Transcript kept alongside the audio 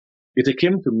it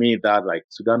came to me that like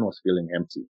Sudan was feeling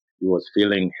empty. It was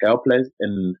feeling helpless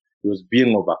and it was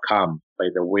being overcome by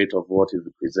the weight of what is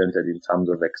represented in terms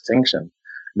of extinction.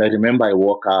 And I remember I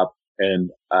woke up and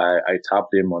I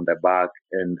tapped him on the back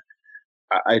and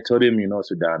I told him,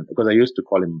 Sudan, because I used to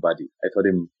call him buddy. I told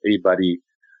him, hey, buddy,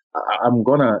 I'm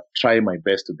going to try my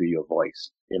best to be your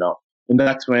voice. And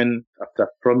that's when, after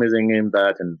promising him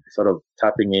that and sort of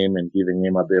tapping him and giving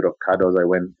him a bit of cuddles, I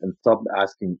went and stopped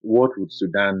asking, what would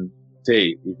Sudan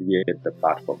say if he had the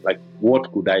platform? Like,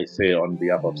 what could I say on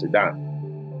behalf of Sudan?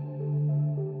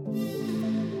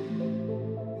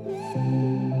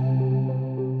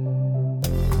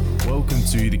 Welcome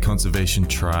to the Conservation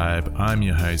Tribe. I'm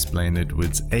your host, Blaine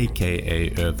Edwards,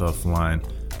 aka Earth Offline.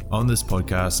 On this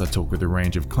podcast, I talk with a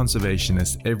range of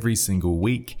conservationists every single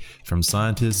week, from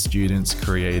scientists, students,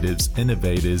 creatives,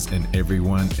 innovators, and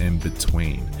everyone in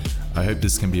between. I hope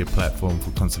this can be a platform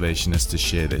for conservationists to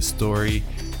share their story,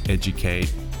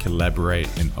 educate, collaborate,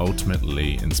 and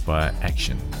ultimately inspire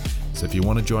action. So if you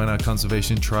want to join our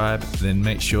conservation tribe, then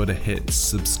make sure to hit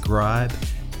subscribe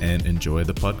and enjoy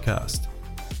the podcast.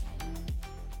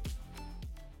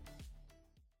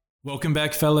 Welcome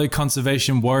back, fellow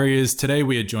conservation warriors. Today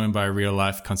we are joined by a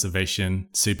real-life conservation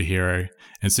superhero.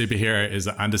 And superhero is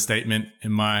an understatement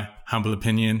in my humble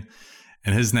opinion.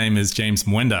 And his name is James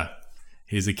Mwenda.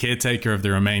 He's a caretaker of the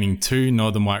remaining 2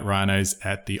 northern white rhinos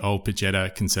at the Ol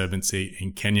Pejeta Conservancy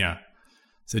in Kenya.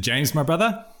 So James, my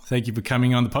brother, thank you for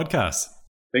coming on the podcast.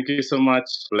 Thank you so much,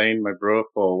 Blaine, my bro,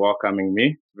 for welcoming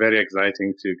me. Very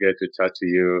exciting to get to chat to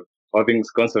you. All things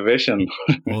conservation.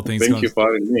 All things Thank you for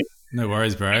having me. No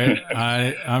worries, bro.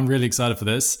 I'm really excited for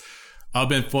this. I've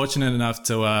been fortunate enough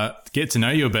to get to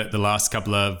know you a bit the last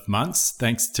couple of months,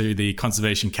 thanks to the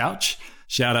Conservation Couch.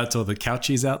 Shout out to all the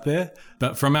couchies out there.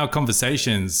 But from our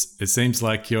conversations, it seems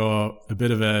like you're a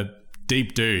bit of a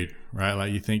deep dude, right?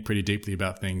 Like you think pretty deeply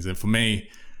about things. And for me,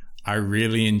 I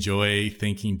really enjoy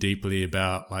thinking deeply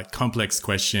about like complex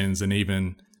questions and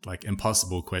even like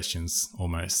impossible questions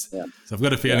almost. Yeah. So I've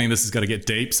got a feeling this has got to get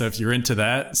deep. So if you're into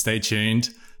that, stay tuned.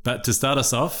 But to start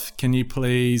us off, can you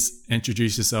please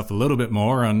introduce yourself a little bit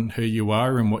more on who you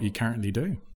are and what you currently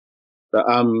do?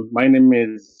 My name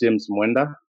is James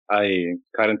Mwenda. I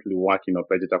currently work in Ol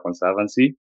Pejeta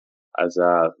Conservancy as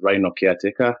a rhino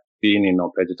caretaker, been in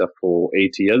Ol Pejeta for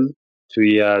 8 years. 2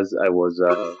 years, I was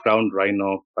a ground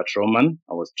rhino patrolman.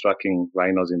 I was tracking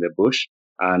rhinos in the bush.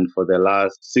 And for the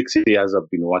last 6 years, I've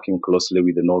been working closely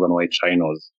with the northern white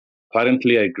rhinos.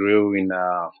 Currently, I grew in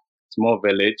a small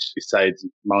village beside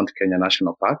Mount Kenya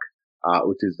National Park,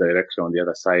 which is directly on the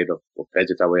other side of Ol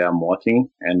Pejeta where I'm working.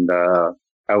 And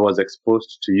I was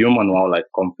exposed to human-wildlife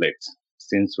conflict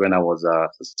since when I was a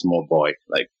small boy.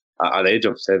 Like at the age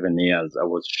of 7 years, I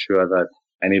was sure that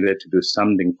I needed to do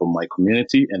something for my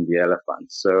community and the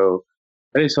elephants. So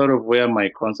that is sort of where my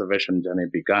conservation journey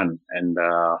began. And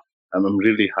I'm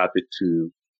really happy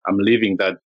I'm living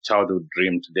that childhood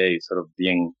dream today, sort of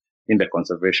being in the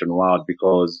conservation world,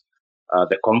 because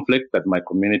the conflict that my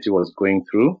community was going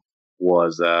through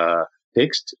was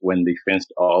fixed when they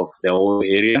fenced off the whole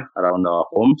area around our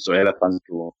home, so elephants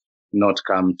do not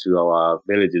come to our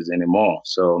villages anymore.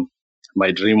 So my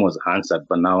dream was answered,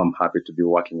 but now I'm happy to be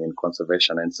working in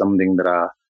conservation and something that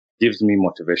gives me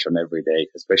motivation every day,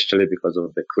 especially because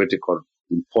of the critical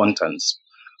importance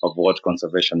of what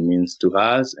conservation means to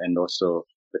us and also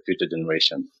the future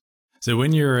generation. So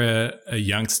when you're a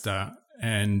youngster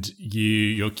and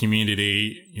your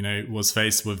community, was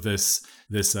faced with this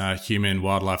human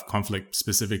wildlife conflict,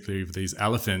 specifically with these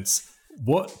elephants,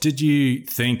 what did you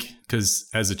think? Because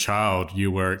as a child,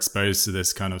 you were exposed to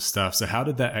this kind of stuff. So how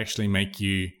did that actually make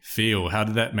you feel? How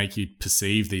did that make you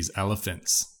perceive these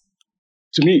elephants?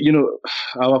 To me,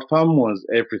 our farm was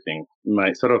everything.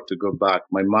 To go back,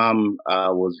 my mom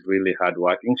was really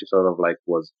hardworking. She sort of like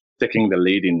was taking the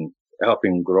lead in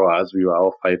helping grow us. We were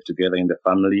all 5 together in the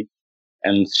family.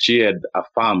 And she had a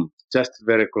farm just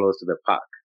very close to the park.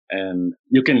 And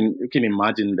you can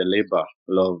imagine the labor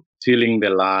of tilling the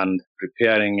land,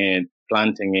 preparing it,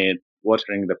 planting it,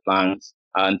 watering the plants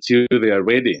until they are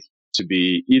ready to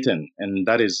be eaten. And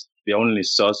that is the only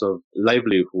source of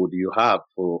livelihood you have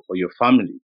for your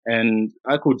family. And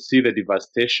I could see the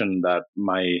devastation that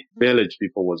my village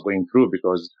people was going through,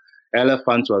 because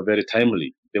elephants were very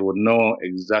timely. They would know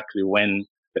exactly when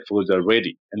the foods are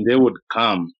ready. And they would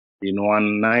come in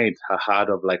one night, a herd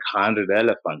of like 100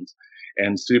 elephants,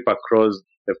 and sweep across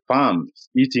the farms,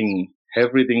 eating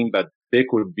everything that they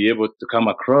could be able to come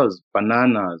across: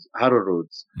 bananas,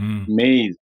 arrowroots,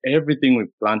 maize, everything we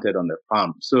planted on the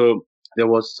farm. So there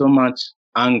was so much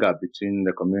anger between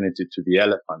the community to the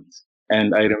elephants.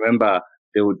 And I remember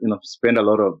They would, spend a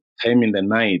lot of time in the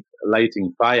night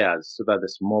lighting fires so that the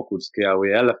smoke would scare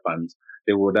away elephants.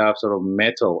 They would have sort of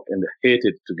metal and hit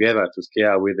it together to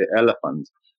scare away the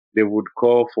elephants. They would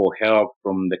call for help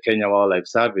from the Kenya Wildlife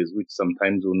Service, which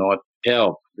sometimes will not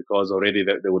help because already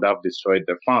they would have destroyed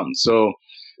the farm. So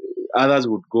others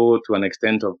would go to an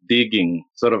extent of digging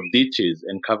sort of ditches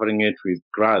and covering it with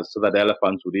grass so that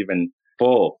elephants would even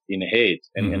fall in hate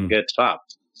and get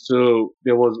trapped. So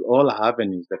there was all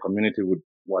avenues the community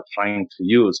were trying to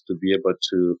use to be able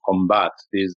to combat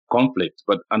these conflicts.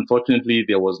 But unfortunately,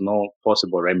 there was no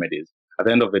possible remedies. At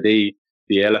the end of the day,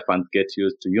 the elephants get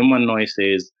used to human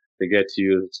noises, they get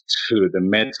used to the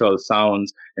metal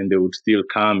sounds, and they would still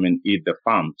come and eat the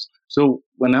farms. So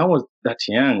when I was that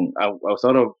young, I was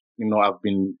sort of, I've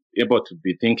been able to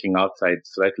be thinking outside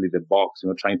slightly the box,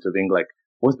 trying to think like,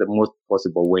 what's the most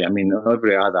possible way? I mean,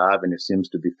 every other avenue seems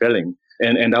to be failing.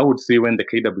 And I would see when the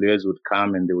KWS would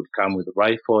come and they would come with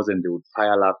rifles and they would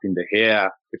fire up in the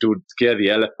air, it would scare the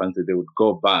elephants and they would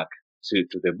go back to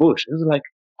the bush. It was like,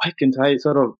 why can't I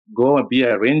sort of go and be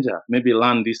a ranger, maybe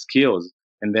learn these skills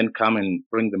and then come and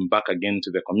bring them back again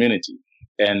to the community?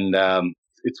 And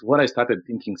it's what I started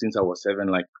thinking since I was 7,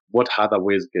 like, what other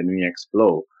ways can we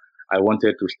explore? I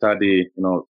wanted to study,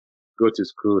 go to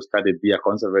school, study, be a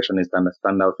conservationist,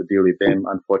 understand how to deal with them.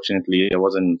 Unfortunately, I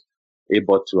wasn't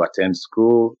able to attend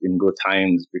school in good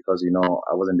times because,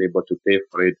 I wasn't able to pay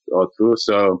for it all through.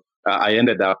 So I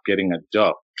ended up getting a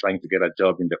job, trying to get a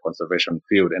job in the conservation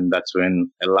field. And that's when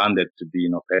I landed to be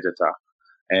an editor.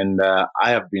 And I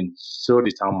have been so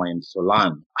determined to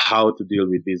learn how to deal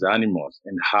with these animals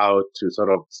and how to sort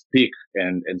of speak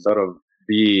and sort of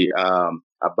be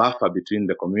a buffer between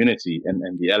the community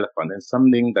and the elephant, and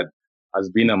something that has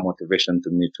been a motivation to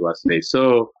me to us today.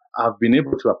 So I've been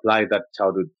able to apply that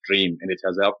childhood dream, and it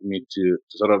has helped me to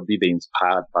sort of be the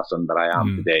inspired person that I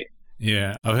am today.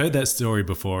 Yeah, I've heard that story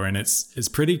before, and it's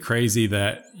pretty crazy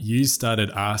that you started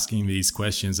asking these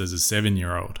questions as a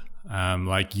 7-year-old.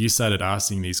 Like you started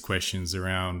asking these questions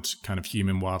around kind of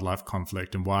human-wildlife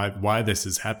conflict and why this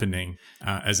is happening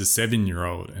as a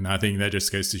 7-year-old. And I think that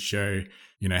just goes to show,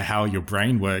 how your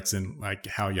brain works and like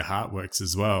how your heart works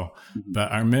as well. Mm-hmm.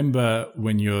 But I remember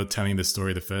when you're telling the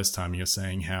story the first time, you're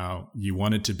saying how you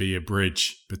wanted to be a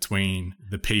bridge between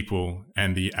the people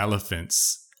and the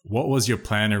elephants. What was your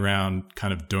plan around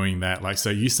kind of doing that? Like, so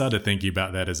you started thinking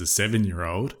about that as a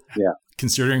 7-year-old. Yeah.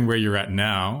 Considering where you're at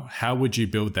now, how would you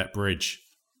build that bridge?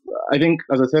 I think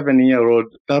as a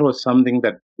 7-year-old, that was something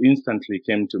that instantly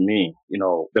came to me.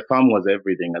 The farm was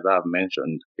everything, as I've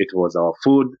mentioned. It was our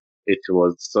food. It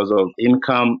was sort of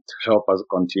income to help us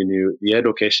continue the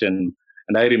education.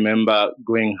 And I remember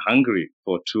going hungry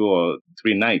for 2 or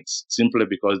 3 nights simply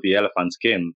because the elephants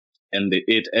came and they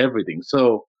ate everything.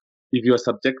 So if you're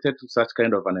subjected to such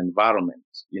kind of an environment,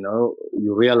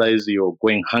 you realize you're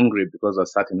going hungry because a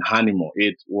certain animal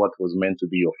ate what was meant to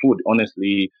be your food.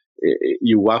 Honestly,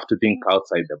 you have to think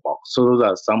outside the box. So those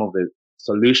are some of the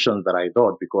solutions that I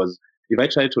thought, because if I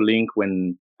try to link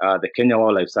when the Kenya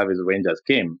Wildlife Service rangers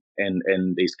came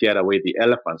and they scared away the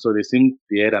elephants, so they seemed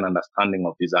they had an understanding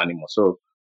of these animals. So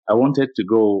I wanted to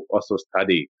go also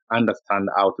study, understand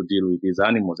how to deal with these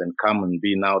animals and come and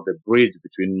be now the bridge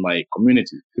between my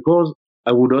community. Because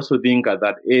I would also think at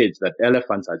that age that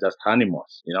elephants are just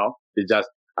animals, they just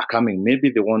are coming.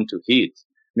 Maybe they want to eat.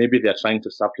 Maybe they're trying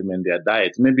to supplement their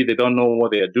diet. Maybe they don't know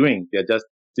what they're doing. They're just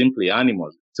simply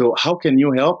animals. So how can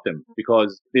you help them?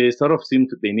 Because they sort of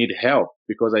they need help.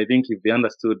 Because I think if they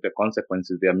understood the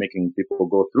consequences they are making people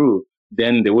go through,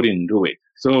 then they wouldn't do it.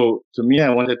 So to me, I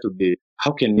wanted to be,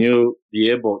 how can you be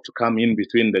able to come in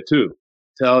between the two?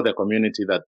 Tell the community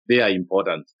that they are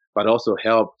important, but also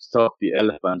help stop the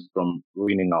elephants from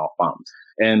ruining our farms.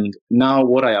 And now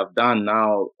what I have done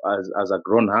now as a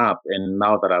grown up, and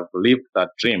now that I've lived that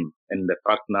dream, and the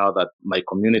fact now that my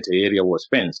community area was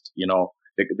fenced,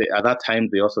 at that time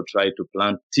they also tried to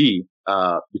plant tea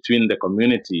between the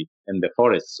community and the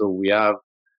forest. So we have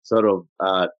sort of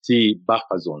tea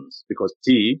buffer zones, because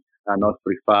tea are not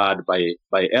preferred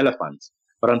by elephants.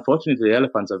 But unfortunately,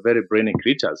 elephants are very brainy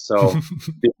creatures. So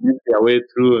they make their way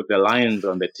through the lines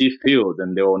on the tea field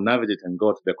and they will navigate and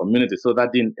go to the community. So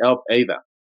that didn't help either.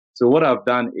 So what I've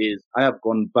done is I have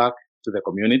gone back to the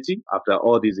community after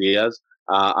all these years.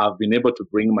 I've been able to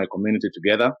bring my community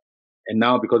together. And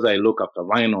now, because I look after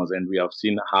rhinos and we have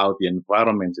seen how the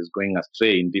environment is going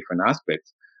astray in different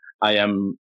aspects, I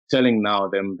am telling now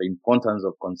them the importance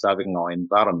of conserving our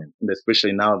environment, and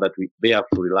especially now that they have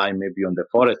to rely maybe on the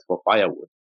forest for firewood.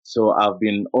 So I've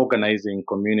been organizing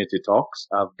community talks.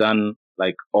 I've done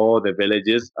like all the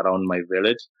villages around my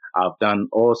village. I've done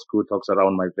all school talks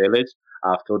around my village.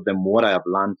 I've told them what I have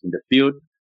learned in the field,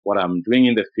 what I'm doing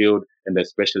in the field, and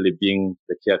especially being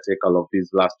the caretaker of these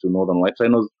last two northern white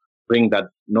rhinos, bring that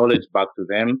knowledge back to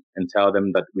them and tell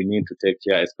them that we need to take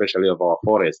care, especially of our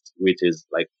forest, which is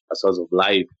like a source of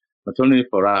life, not only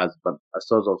for us, but a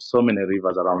source of so many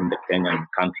rivers around the Kenyan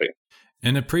country.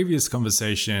 In a previous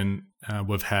conversation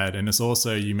we've had, and it's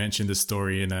also, you mentioned this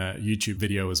story in a YouTube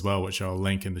video as well, which I'll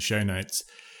link in the show notes,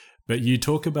 but you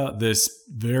talk about this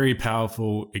very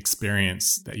powerful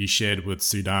experience that you shared with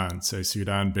Sudan. So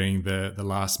Sudan being the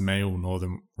last male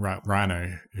northern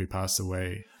rhino who passed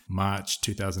away March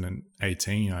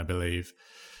 2018, I believe.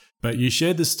 But you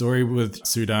shared the story with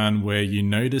Sudan where you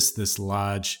noticed this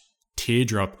large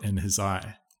teardrop in his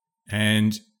eye.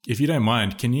 And if you don't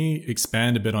mind, can you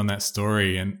expand a bit on that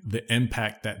story and the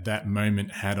impact that that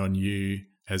moment had on you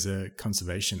as a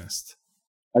conservationist?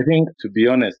 I think, to be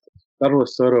honest, that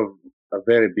was sort of a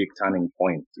very big turning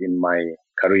point in my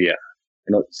career.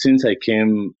 Since I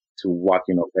came to work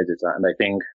in Opegita, and I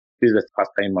think this is the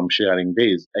first time I'm sharing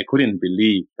this, I couldn't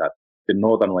believe that the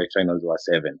northern white rhinos were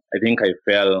 7. I think I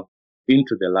fell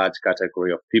into the large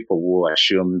category of people who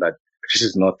assume that this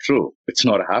is not true. It's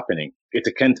not happening. It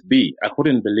can't be. I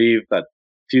couldn't believe that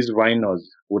these rhinos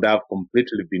would have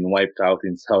completely been wiped out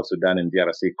in South Sudan and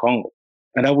DRC Congo.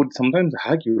 And I would sometimes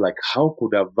argue, like, how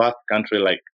could a vast country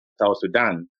like South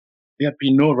Sudan, there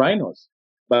be no rhinos?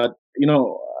 But,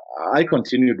 I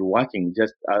continued working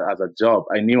just as a job.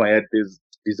 I knew I had this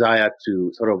desire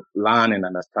to sort of learn and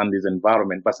understand this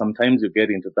environment. But sometimes you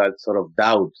get into that sort of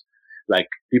doubt. Like,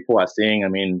 people are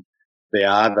saying, there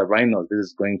are the rhinos, this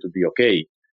is going to be okay.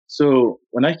 So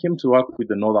when I came to work with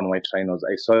the northern white rhinos,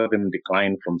 I saw them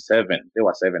decline from 7. They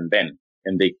were 7 then,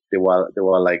 and they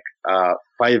were like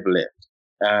 5 left.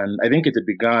 And I think it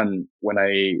began when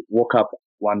I woke up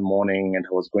one morning and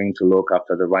I was going to look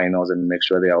after the rhinos and make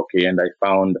sure they're okay. And I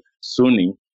found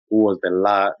Suni, who was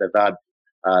the third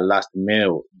last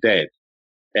male, dead.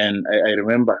 And I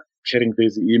remember sharing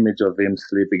this image of him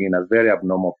sleeping in a very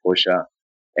abnormal posture.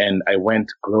 And I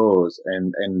went close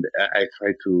and I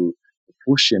tried to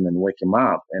push him and wake him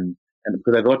up. And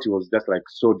because I thought he was just like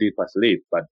so deep asleep,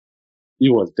 but he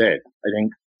was dead. I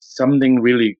think something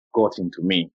really got into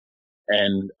me.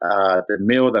 And the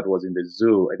male that was in the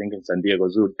zoo, I think in San Diego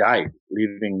Zoo, died,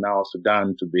 leaving now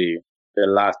Sudan to be the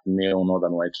last male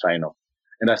northern white rhino.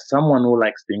 And as someone who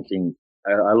likes thinking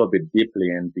a little bit deeply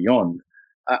and beyond,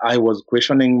 I was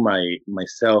questioning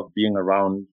myself being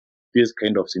around this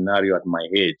kind of scenario at my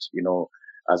age,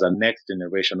 as a next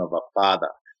generation of a father.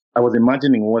 I was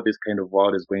imagining what this kind of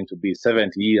world is going to be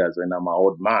 70 years when I'm an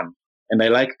old man. And I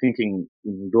like thinking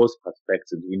in those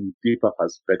perspectives, in deeper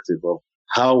perspective of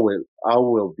how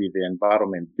will be the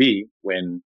environment be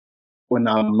when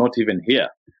I'm not even here.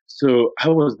 So I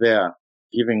was there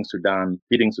feeding Sudan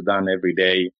every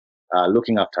day,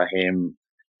 looking after him.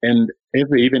 And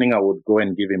every evening I would go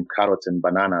and give him carrots and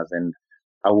bananas, and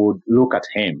I would look at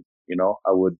him,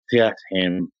 I would stare at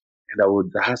him, and I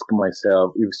would ask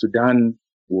myself, if Sudan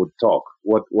would talk,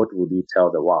 what would he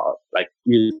tell the world? Like,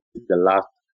 he's the last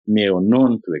male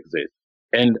known to exist.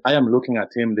 And I am looking at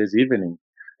him this evening,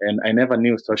 and I never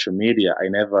knew social media. I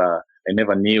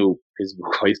never knew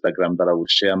Facebook or Instagram that I would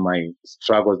share my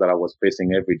struggles that I was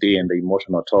facing every day and the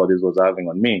emotional toll this was having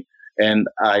on me. And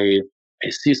I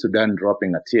see Sudan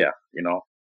dropping a tear,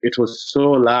 It was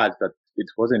so large that it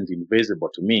wasn't invisible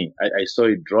to me. I saw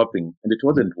it dropping, and it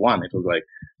wasn't one. It was like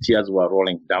tears were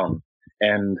rolling down.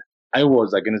 And I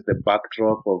was against the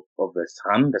backdrop of the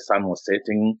sun. The sun was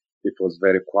setting. It was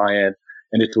very quiet.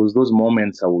 And it was those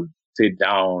moments I would sit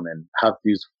down and have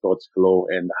these thoughts flow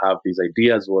and have these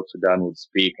ideas what Sudan would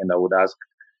speak. And I would ask,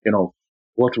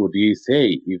 what would he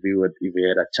say if he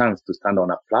had a chance to stand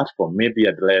on a platform, maybe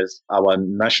address our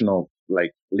national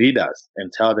leaders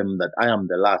and tell them that I am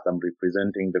the last, I'm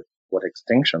representing what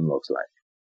extinction looks like.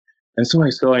 And so I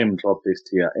saw him drop this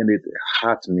tear, and it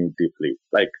hurt me deeply.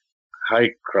 I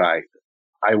cried.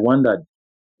 I wondered,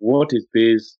 what is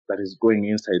this that is going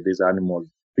inside this animal's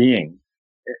being?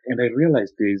 And I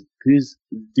realized there's this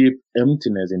deep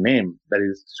emptiness in him that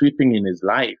is sweeping in his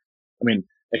life.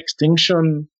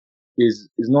 Extinction is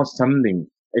not something,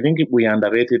 I think we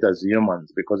underrate it as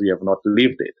humans because we have not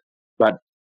lived it. But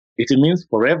it means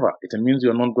forever. It means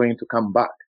you're not going to come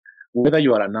back. Whether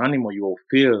you are an animal, you will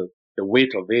feel the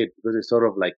weight of it because it's sort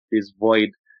of like this void,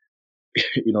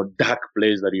 dark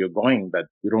place that you're going that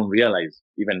you don't realize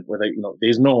even whether,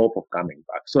 there's no hope of coming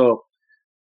back. So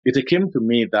it came to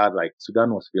me that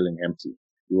Sudan was feeling empty.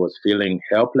 He was feeling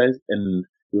helpless, and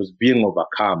he was being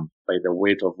overcome by the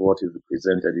weight of what is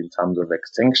represented in terms of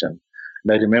extinction.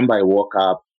 And I remember I woke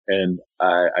up And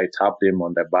I tapped him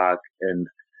on the back and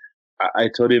I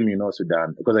told him,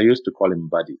 Sudan, because I used to call him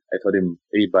Buddy. I told him,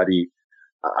 hey, Buddy,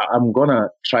 I'm going to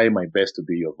try my best to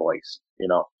be your voice.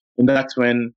 And that's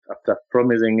when, after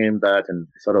promising him that and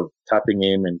sort of tapping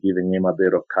him and giving him a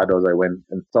bit of cuddles, I went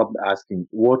and stopped asking,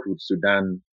 what would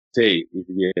Sudan say if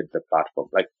he had the platform?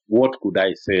 Like, what could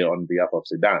I say on behalf of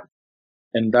Sudan?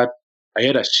 And that I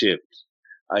had a shift.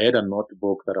 I had a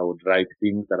notebook that I would write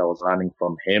things that I was learning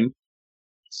from him.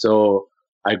 So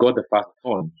I got the first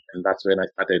phone, and that's when I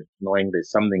started knowing there's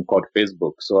something called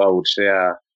Facebook. So I would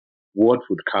share what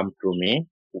would come through me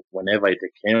whenever it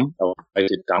came. I would write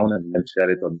it down and then share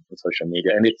it on social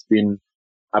media. And it's been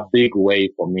a big way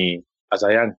for me. As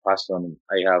a young person,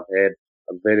 I have had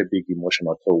a very big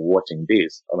emotional toll watching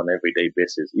this on an everyday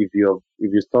basis. If you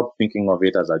stop thinking of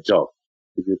it as a job,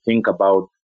 if you think about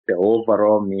the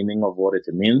overall meaning of what it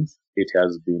means, it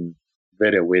has been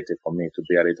very weighty for me to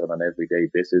bear it on an everyday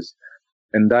basis.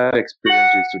 And that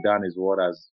experience with Sudan is what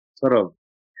has sort of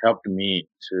helped me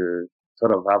to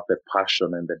sort of have the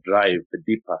passion and the drive, the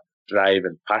deeper drive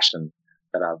and passion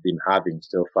that I've been having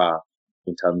so far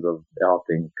in terms of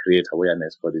helping create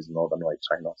awareness for these northern white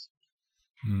rhinos.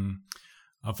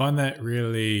 I find that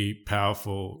really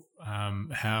powerful,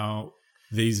 how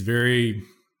these very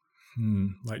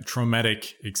like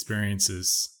traumatic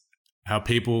experiences, how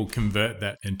people convert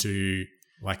that into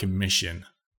like a mission,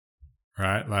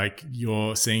 right? Like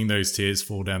you're seeing those tears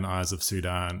fall down the eyes of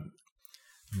Sudan.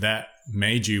 That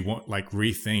made you want like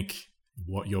rethink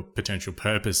what your potential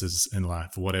purpose is in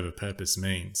life, or whatever purpose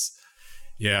means.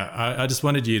 Yeah, I just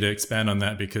wanted you to expand on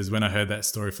that, because when I heard that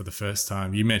story for the first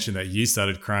time, you mentioned that you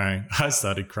started crying. I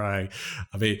started crying.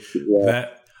 I mean,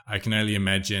 that I can only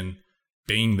imagine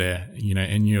being there,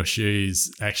 in your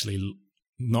shoes, actually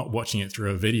not watching it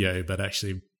through a video, but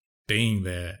actually being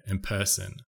there in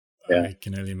person. Yeah. I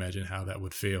can only imagine how that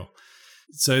would feel.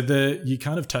 So you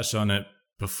kind of touched on it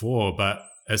before, but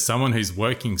as someone who's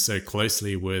working so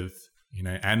closely with,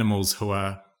 animals who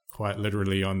are quite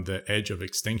literally on the edge of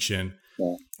extinction,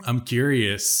 yeah. I'm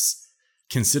curious,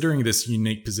 considering this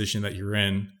unique position that you're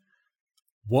in,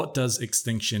 what does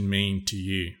extinction mean to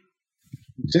you?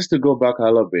 Just to go back a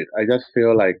little bit, I just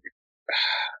feel like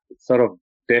sort of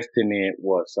destiny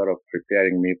was sort of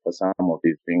preparing me for some of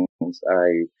these things.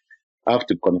 I have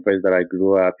to confess that I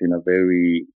grew up in a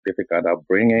very difficult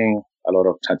upbringing, a lot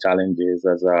of challenges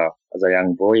as a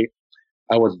young boy.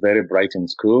 I was very bright in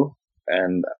school,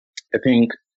 and I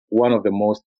think one of the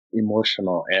most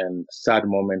emotional and sad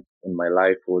moments in my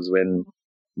life was when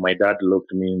my dad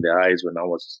looked me in the eyes when I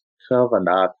was 12 and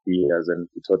a half years, and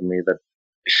he told me that,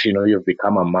 you've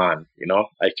become a man,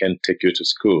 I can't take you to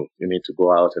school. You need to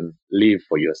go out and live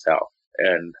for yourself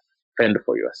and fend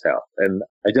for yourself. And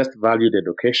I just valued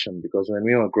education, because when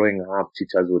we were growing up,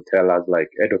 teachers would tell us like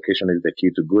education is the key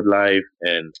to good life,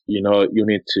 and you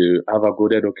need to have a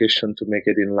good education to make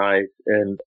it in life.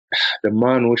 And the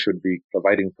man who should be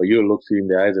providing for you looks you in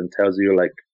the eyes and tells you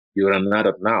like, you're an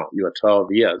adult now, you are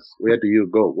 12 years, where do you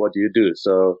go, what do you do?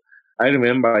 So I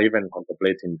remember even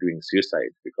contemplating doing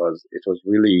suicide, because it was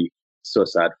really so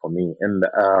sad for me. And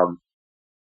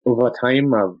over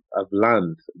time, I've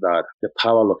learned that the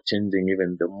power of changing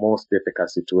even the most difficult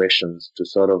situations to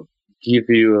sort of give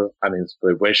you an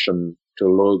inspiration to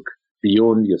look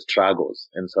beyond your struggles,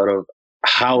 and sort of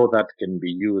how that can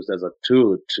be used as a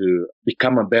tool to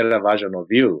become a better version of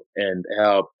you and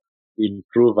help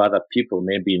improve other people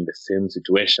maybe in the same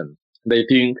situation. And I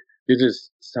think this is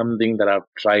something that I've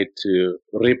tried to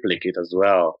replicate as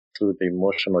well through the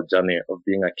emotional journey of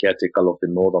being a caretaker of the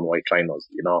northern white rhinos.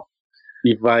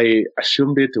 If I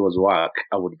assumed it was work,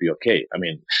 I would be okay. I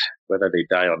mean, whether they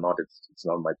die or not, it's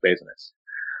not my business.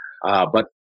 But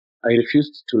I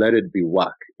refused to let it be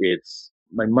work.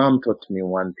 My mom taught me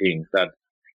one thing, that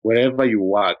wherever you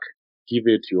work, give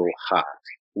it your heart.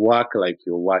 Work like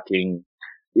you're working,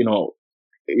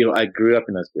 I grew up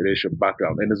in a spiritual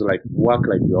background, and it's like work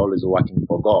like you're always working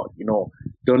for God.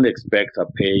 Don't expect a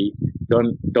pay.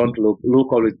 Don't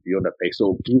look always beyond the pay.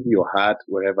 So give your heart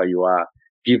wherever you are.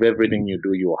 Give everything you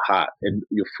do your heart and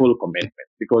your full commitment,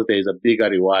 because there is a bigger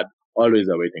reward always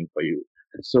awaiting for you.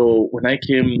 So when I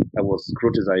came, I was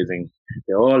scrutinizing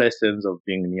the whole essence of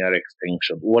being near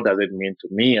extinction. What does it mean to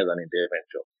me as an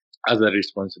individual, as a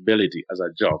responsibility, as a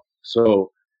job?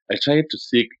 So I tried to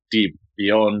seek deep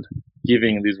beyond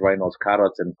giving these rhinos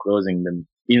carrots and closing them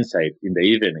inside in the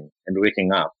evening and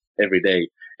waking up every day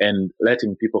and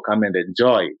letting people come and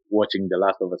enjoy watching the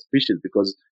last of a species,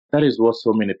 because that is what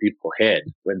so many people had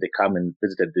when they come and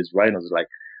visited these rhinos, like,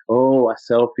 oh, a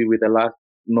selfie with the last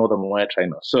northern white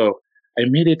rhino. So I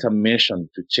made it a mission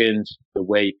to change the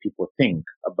way people think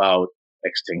about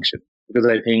extinction, because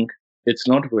I think it's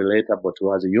not relatable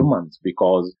to us humans,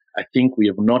 because I think we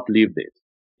have not lived it.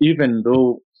 Even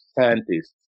though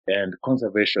scientists and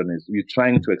conservationists, we're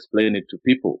trying to explain it to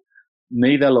people,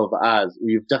 neither of us,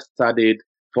 we've just studied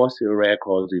fossil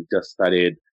records, we've just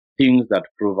studied things that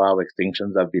prove how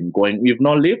extinctions have been going. We've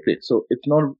not lived it. So it's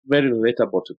not very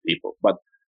relatable to people. But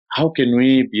how can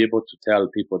we be able to tell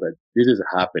people that this is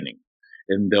happening?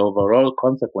 And the overall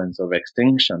consequence of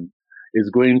extinction is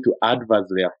going to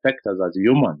adversely affect us as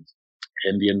humans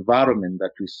and the environment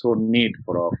that we so need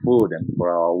for our food and for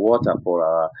our water, for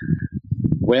our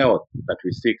wealth that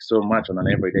we seek so much on an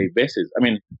everyday basis. I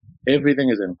mean, everything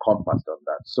is encompassed on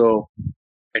that. So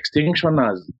extinction,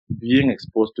 as being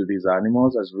exposed to these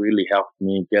animals, has really helped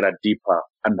me get a deeper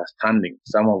understanding.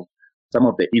 Some of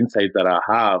the insights that I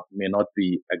have may not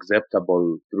be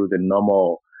acceptable through the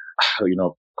normal,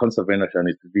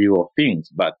 conservationist view of things,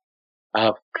 but I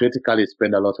have critically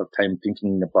spent a lot of time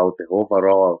thinking about the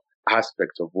overall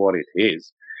aspects of what it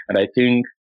is. And I think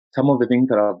some of the things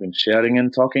that I've been sharing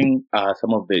and talking are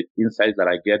some of the insights that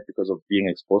I get because of being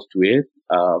exposed to it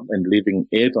and living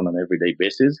it on an everyday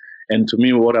basis. And to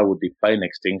me, what I would define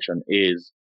extinction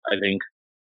is, I think,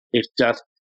 it's just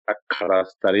a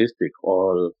characteristic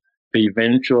or the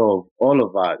eventual of all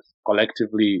of us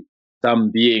collectively,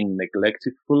 some being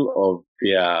neglectful of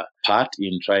their part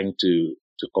in trying to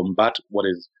combat what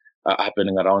is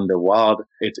happening around the world.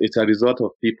 It's a result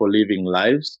of people living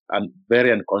lives and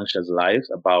very unconscious lives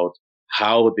about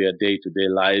how their day-to-day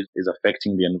life is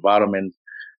affecting the environment.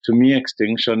 To me,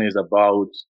 extinction is about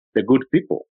the good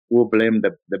people who blame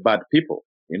the bad people.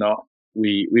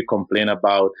 We complain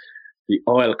about the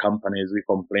oil companies, we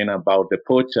complain about the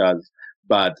poachers,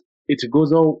 but it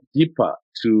goes all deeper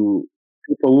to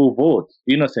people who vote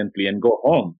innocently and go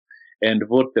home and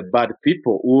vote the bad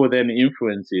people, who then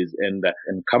influences and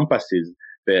encompasses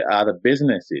the other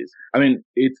businesses. I mean,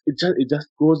 it just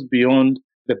goes beyond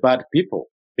the bad people.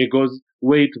 It goes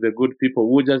way to the good people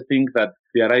who just think that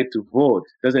their right to vote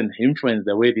doesn't influence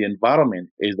the way the environment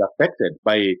is affected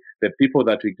by the people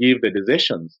that we give the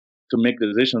decisions to make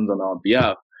decisions on our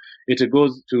behalf. It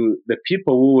goes to the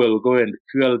people who will go and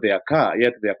fuel their car,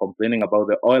 yet they are complaining about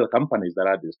the oil companies that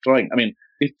are destroying. I mean,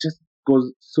 it just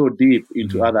goes so deep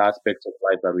into other aspects of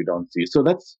life that we don't see. So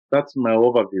that's my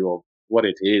overview of what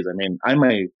it is. I mean, I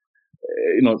might,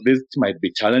 this might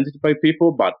be challenged by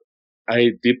people, but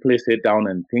I deeply sit down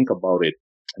and think about it.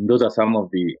 And those are some of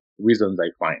the reasons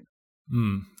I find.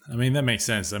 I mean, that makes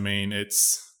sense. I mean,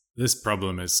 this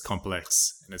problem is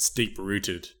complex and it's deep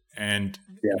rooted. And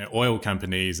oil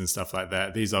companies and stuff like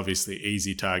that, these are obviously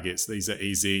easy targets. These are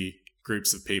easy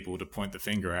groups of people to point the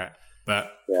finger at.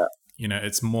 But,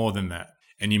 it's more than that.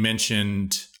 And you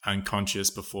mentioned unconscious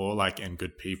before, and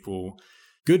good people.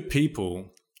 Good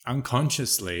people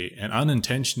unconsciously and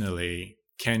unintentionally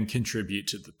can contribute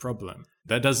to the problem.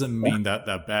 That doesn't mean that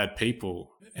they're bad people.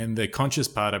 And the conscious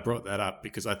part, I brought that up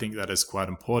because I think that is quite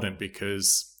important,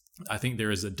 because I think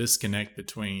there is a disconnect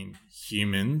between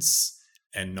humans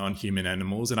and non-human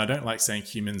animals. And I don't like saying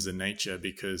humans and nature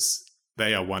because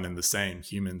they are one and the same.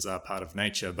 Humans are part of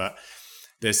nature, but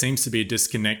there seems to be a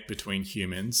disconnect between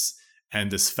humans and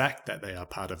this fact that they are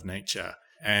part of nature.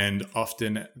 And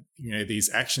often, these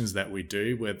actions that we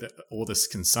do, with all this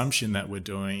consumption that we're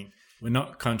doing, we're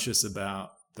not conscious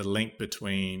about the link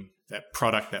between that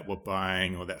product that we're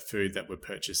buying or that food that we're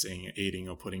purchasing, eating,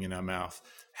 or putting in our mouth,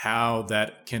 how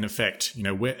that can affect,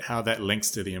 how that links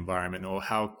to the environment, or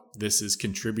how this is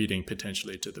contributing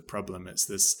potentially to the problem. It's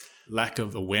this lack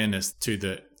of awareness to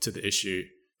the issue.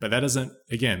 But that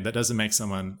doesn't make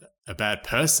someone a bad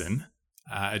person.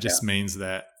 It just means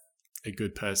that a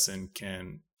good person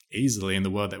can easily, in the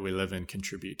world that we live in,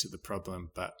 contribute to the problem.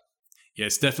 But yeah,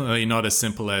 it's definitely not as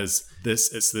simple as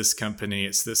this. It's this company.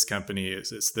 It's this company.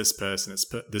 It's this person. It's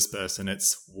this person.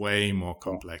 It's way more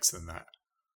complex than that.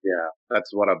 Yeah,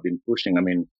 that's what I've been pushing. I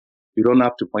mean, you don't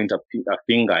have to point a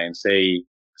finger and say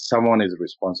someone is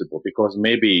responsible, because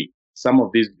maybe some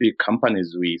of these big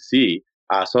companies we see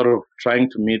are sort of trying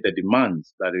to meet the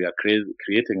demands that we are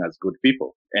creating as good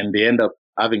people. And they end up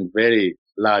having very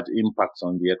large impacts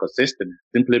on the ecosystem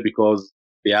simply because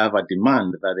they have a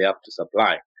demand that they have to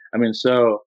supply. I mean,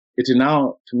 so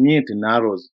to me, it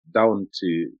narrows down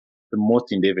to the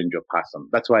most individual person.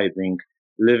 That's why I think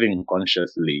living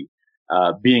consciously,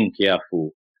 being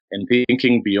careful, and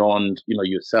thinking beyond,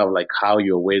 yourself, like how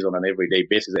your ways on an everyday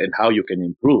basis and how you can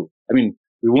improve. I mean,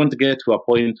 we won't get to a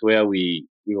point where we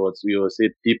will say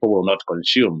people will not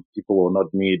consume, people will not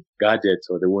need gadgets,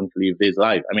 or they won't live this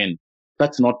life. I mean,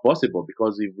 that's not possible,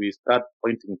 because if we start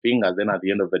pointing fingers, then at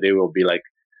the end of the day, we'll be like,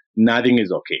 nothing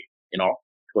is okay,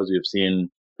 because we've seen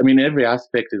I mean, every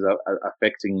aspect is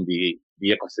affecting the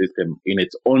ecosystem in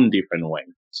its own different way.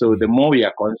 So the more we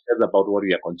are conscious about what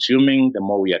we are consuming, the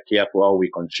more we are careful how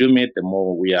we consume it, the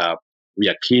more we are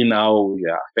keen how we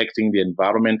are affecting the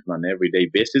environment on an everyday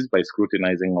basis by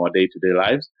scrutinizing our day-to-day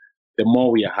lives, the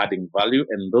more we are adding value,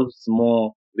 and those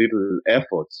small little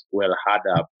efforts will add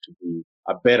up to be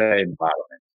a better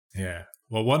environment. Yeah.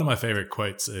 Well, one of my favorite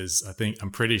quotes is,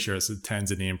 I'm pretty sure it's a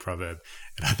Tanzanian proverb.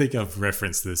 And I think I've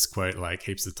referenced this quote like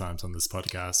heaps of times on this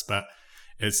podcast, but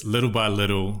it's little by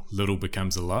little, little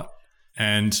becomes a lot.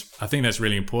 And I think that's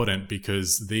really important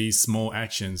because these small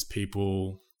actions,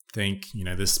 people think,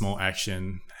 this small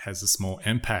action has a small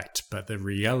impact, but the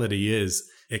reality is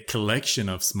a collection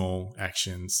of small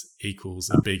actions equals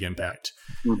a big impact.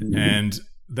 Mm-hmm. And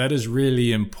that is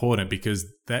really important because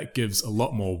that gives a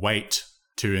lot more weight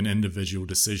to an individual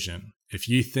decision. If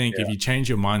you change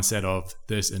your mindset of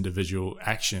this individual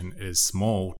action is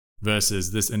small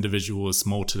versus this individual is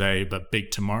small today but big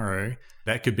tomorrow,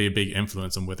 that could be a big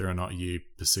influence on whether or not you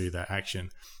pursue that action.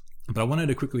 But I wanted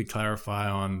to quickly clarify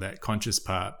on that conscious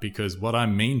part, because what I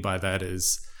mean by that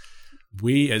is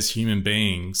we as human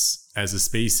beings, as a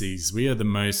species, we are the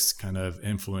most kind of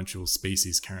influential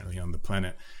species currently on the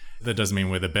planet. That doesn't mean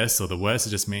we're the best or the worst.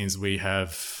 It just means we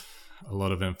have a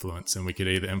lot of influence, and we could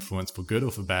either influence for good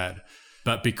or for bad.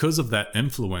 But because of that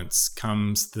influence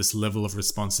comes this level of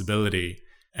responsibility.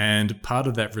 And part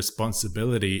of that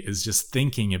responsibility is just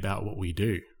thinking about what we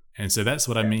do. And so that's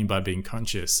what I mean by being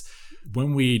conscious.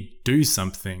 When we do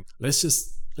something, let's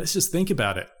just think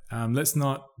about it. Let's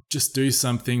not just do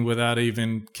something without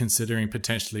even considering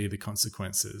potentially the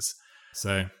consequences.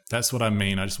 So that's what I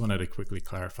mean. I just wanted to quickly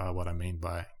clarify what I mean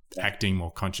by acting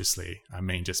more consciously. I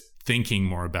mean just thinking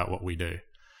more about what we do.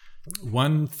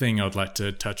 One thing I'd like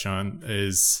to touch on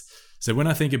is, so when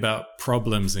I think about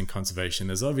problems in conservation,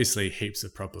 there's obviously heaps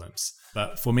of problems.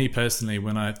 But for me personally,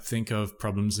 when I think of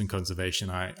problems in conservation,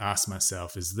 I ask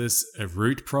myself, is this a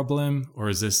root problem or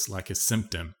is this like a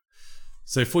symptom?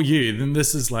 So for you, then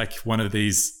this is like one of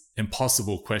these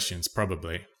impossible questions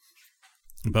probably.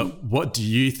 But what do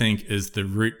you think is the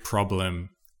root problem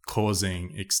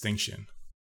causing extinction?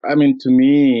 I mean, to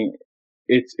me,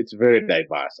 it's very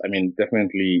diverse. I mean,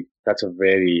 definitely that's a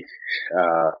very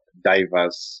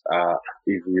diverse,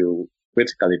 if you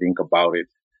critically think about it.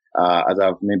 As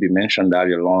I've maybe mentioned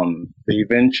earlier on, the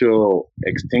eventual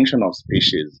extinction of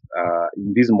species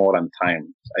in these modern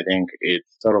times, I think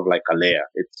it's sort of like a layer.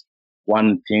 It's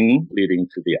one thing leading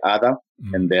to the other,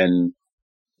 and then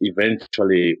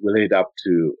eventually will lead up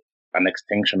to an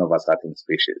extinction of a certain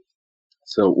species.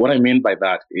 So what I mean by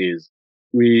that is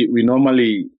we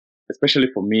normally, especially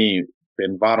for me, the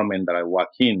environment that I work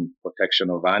in, protection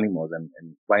of animals and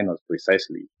rhinos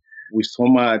precisely, we so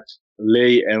much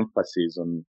lay emphasis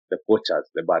on the poachers,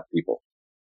 the bad people,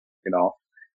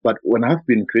 But when I've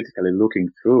been critically looking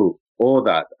through all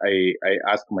that, I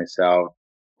ask myself,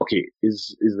 okay,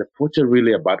 is the poacher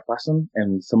really a bad person?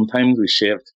 And sometimes we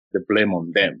shift the blame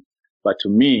on them. But to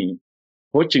me,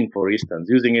 poaching, for instance,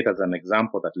 using it as an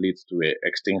example that leads to an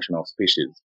extinction of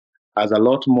species, has a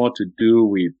lot more to do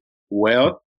with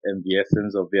wealth and the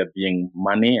essence of there being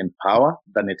money and power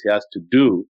than it has to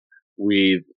do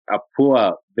with a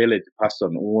poor village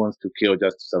person who wants to kill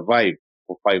just to survive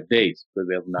for 5 days because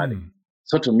they have nothing.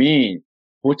 So to me,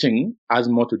 poaching has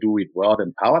more to do with wealth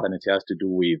and power than it has to do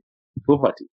with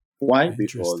poverty. Why?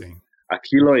 Because a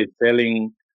kilo is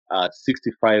selling at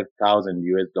 $65,000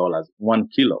 US, 1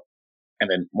 kilo, and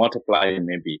then multiply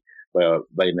maybe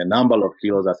by the number of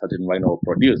kilos a certain rhino will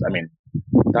produce. I mean,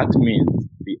 that means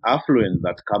the affluence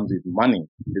that comes with money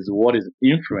is what is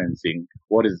influencing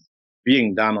what is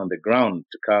being done on the ground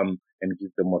to come and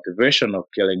give the motivation of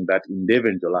killing that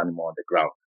individual animal on the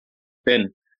ground.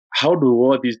 Then how do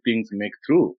all these things make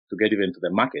through to get even to the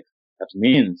market? That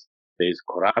means there is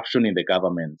corruption in the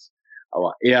governments,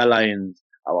 our airlines,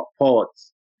 our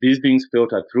ports. These things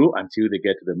filter through until they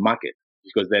get to the market.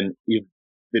 Because then if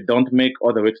they don't make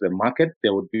all the way to the market,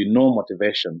 there would be no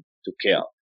motivation to kill.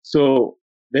 So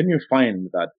then you find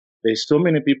that there's so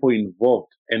many people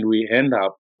involved and we end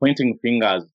up pointing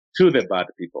fingers to the bad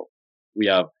people. We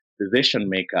have decision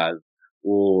makers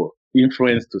who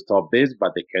influence to stop this,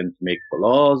 but they can't make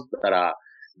laws that are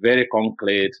very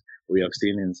concrete. We have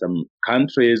seen in some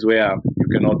countries where you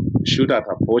cannot shoot at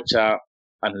a poacher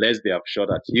unless they have shot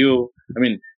at you. I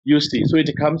mean, you see, so it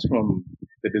comes from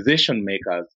the decision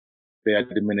makers, the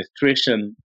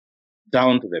administration,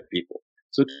 down to the people.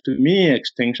 So to me,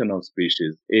 extinction of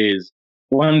species is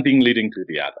one thing leading to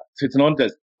the other. So it's not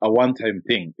just a one-time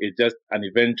thing. It's just an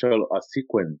eventual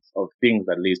sequence of things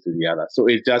that leads to the other. So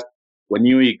it's just when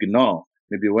you ignore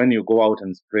maybe when you go out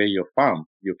and spray your farm,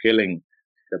 you're killing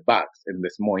the bugs and the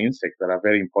small insects that are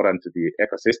very important to the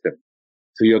ecosystem.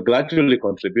 So you're gradually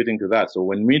contributing to that. So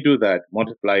when we do that,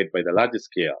 multiplied by the larger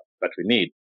scale that we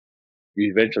need,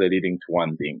 you're eventually leading to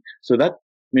one thing. So that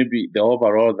may be the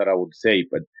overall that I would say,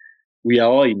 but we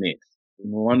are all in it.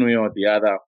 In one way or the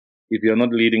other, if you're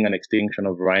not leading an extinction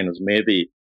of rhinos, maybe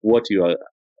what you are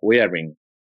wearing,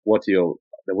 the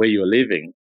way you're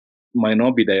living might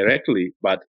not be directly,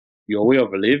 but your way of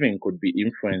living could be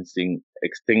influencing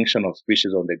extinction of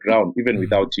species on the ground, even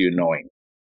without you knowing.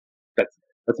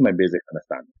 That's my basic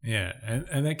understanding. Yeah,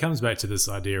 and that comes back to this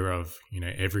idea of,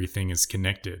 everything is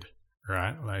connected,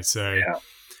 right? Like, so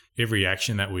every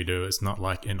action that we do is not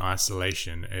like in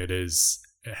isolation. It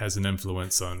has an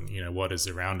influence on, what is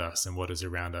around us, and what is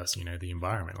around us, the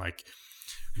environment. Like,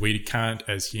 we can't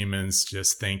as humans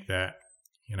just think that,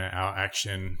 our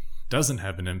action doesn't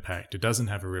have an impact. It doesn't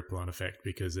have a ripple-on effect,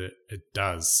 because it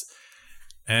does.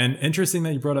 And interesting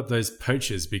that you brought up those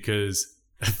poachers, because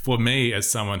for me, as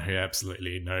someone who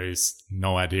absolutely knows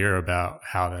no idea about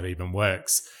how that even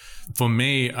works, for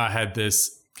me, I had this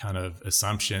kind of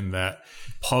assumption that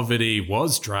poverty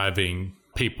was driving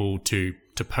people to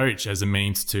poach as a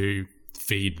means to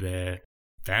feed their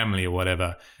family or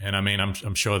whatever. And I mean,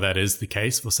 I'm sure that is the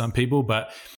case for some people,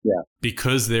 but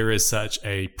because there is such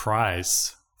a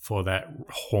prize for that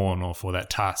horn or for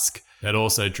that tusk, that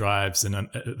also drives, and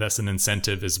that's an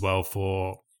incentive as well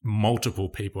for multiple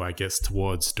people, I guess,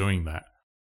 towards doing that.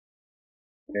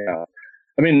 Yeah.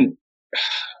 I mean,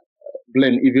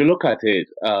 Blaine, if you look at it,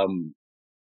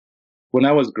 when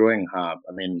I was growing up,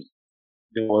 I mean,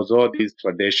 there was all these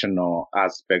traditional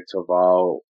aspects of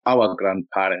how our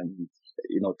grandparents,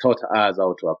 taught us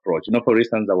how to approach. For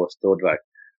instance, I was told, like,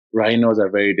 rhinos are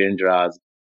very dangerous.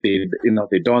 They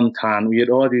don't turn. We had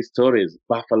all these stories.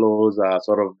 Buffaloes are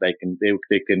sort of like,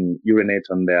 they can urinate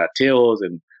on their tails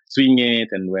and swing it,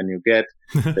 and when you get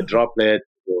the droplet,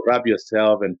 you rub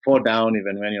yourself and fall down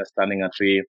even when you're standing a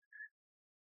tree.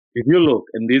 If you look,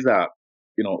 and these are,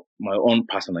 my own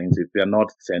personal insights, they are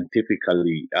not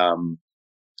scientifically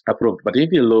approved, but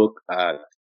if you look at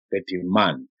the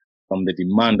demand, from the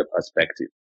demand perspective,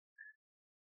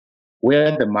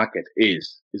 where the market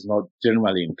is not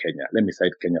generally in Kenya. Let me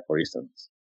cite Kenya, for instance.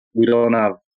 We don't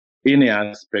have any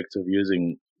aspect of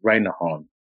using rhino horn.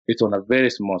 It's on a very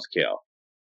small scale.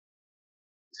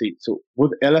 See, so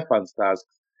both elephant tusks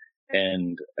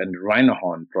and rhino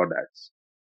horn products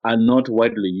are not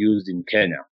widely used in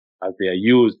Kenya, as they are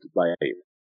used by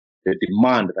the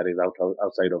demand that is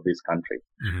outside of this country.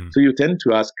 Mm-hmm. So you tend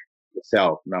to ask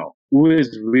yourself now, who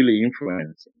is really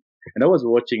influencing? And I was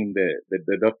watching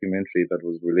the documentary that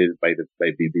was released by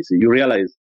BBC. You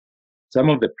realize some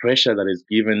of the pressure that is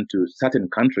given to certain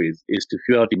countries is to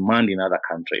fuel demand in other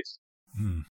countries.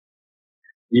 Mm.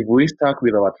 If we stuck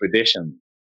with our tradition,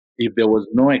 if there was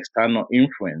no external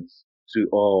influence to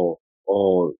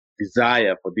or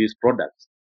desire for these products,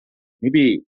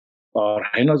 maybe our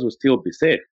rhinos will still be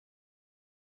safe.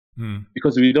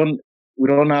 Because we don't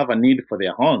have a need for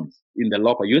their horns in the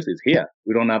local uses here.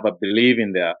 We don't have a belief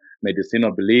in their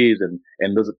medicinal beliefs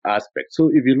and those aspects. So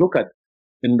if you look at,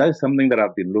 and that's something that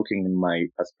I've been looking in my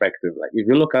perspective, like if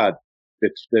you look at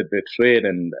the trade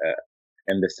and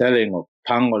the selling of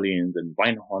pangolins and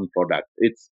rhino horn products,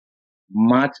 it's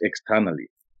much externally.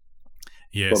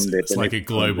 Yes, it's like a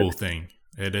global thing.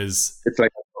 It is. It's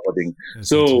like a global thing.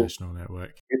 It's an international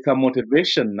network. It's a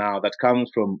motivation now that comes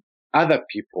from other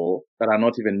people that are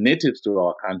not even natives to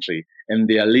our country, and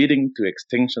they are leading to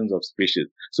extinctions of species.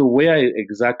 So where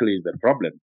exactly is the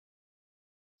problem?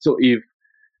 So if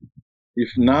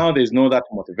now there's no that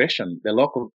motivation, the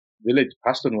local village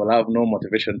person will have no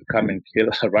motivation to come and kill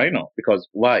a rhino, because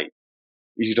why?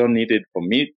 You don't need it for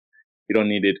meat, you don't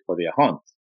need it for their horns.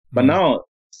 But now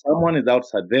someone is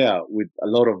outside there with a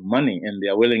lot of money and they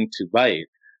are willing to buy it.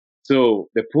 So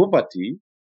the poverty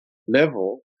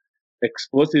level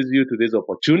exposes you to this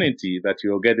opportunity that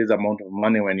you'll get this amount of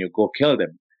money when you go kill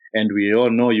them. And we all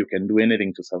know you can do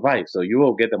anything to survive. So you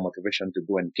will get the motivation to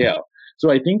go and kill. So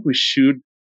I think we should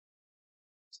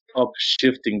stop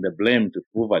shifting the blame to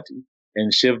poverty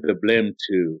and shift the blame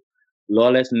to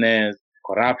lawlessness,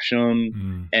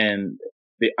 corruption, and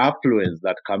the affluence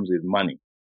that comes with money.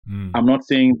 I'm not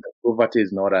saying that poverty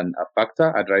is not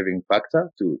a driving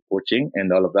factor to poaching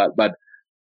and all of that, but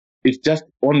it's just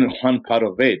only one part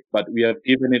of it. But we have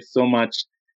given it so much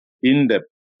in the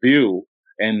view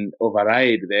and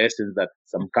override the essence that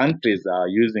some countries are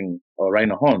using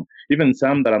rhino horn. Even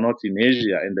some that are not in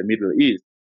Asia and the Middle East,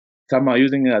 some are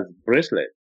using it as bracelet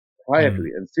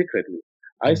quietly and secretly.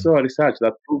 I saw research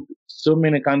that proved so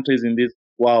many countries in this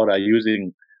world are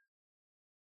using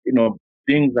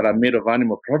things that are made of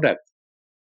animal products.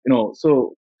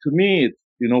 So to me, it's,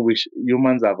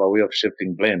 humans have a way of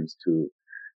shifting blames to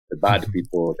the bad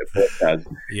people, the poachers.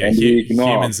 Yeah, and we ignore.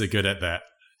 Humans are good at that.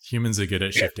 Humans are good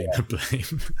at shifting the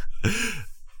blame.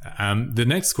 The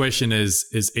next question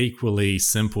is equally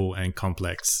simple and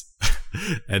complex.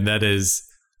 And that is,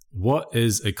 what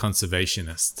is a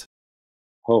conservationist?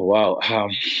 Oh, wow.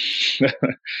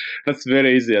 That's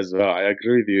very easy as well. I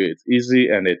agree with you. It's easy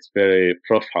and it's very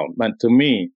profound. But to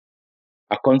me,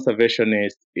 a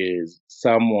conservationist is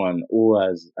someone who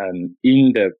has an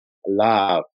in-depth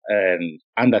love and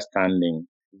understanding,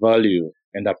 value,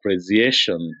 and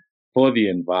appreciation for the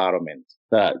environment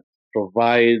that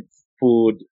provides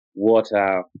food,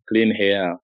 water, clean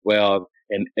air, wealth,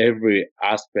 and every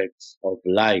aspect of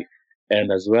life. And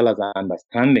as well as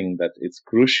understanding that it's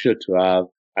crucial to have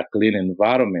a clean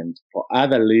environment for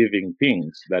other living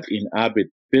things that inhabit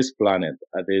this planet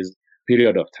at this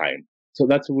period of time. So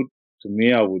that's what, to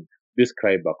me, I would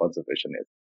describe a conservationist.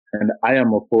 And I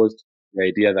am opposed to the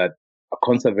idea that a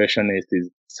conservationist is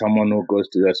someone who goes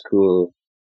to the school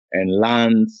and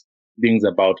learns things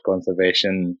about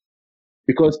conservation.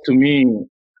 Because to me,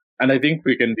 and I think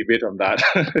we can debate on that.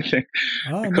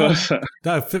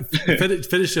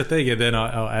 Finish your thing and then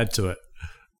I'll add to it.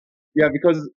 Yeah,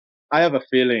 because I have a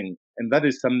feeling, and that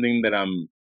is something that I'm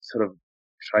sort of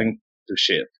trying to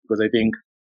shift. Because I think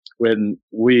when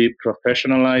we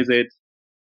professionalize it,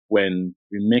 when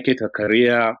we make it a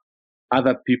career,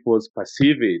 other people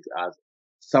perceive it as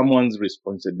someone's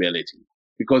responsibility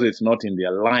because it's not in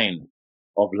their line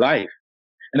of life.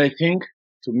 And I think,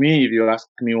 to me, if you ask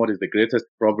me what is the greatest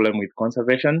problem with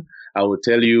conservation, I will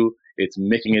tell you it's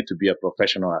making it to be a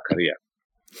profession or a career.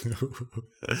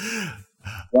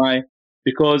 Why?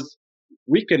 Because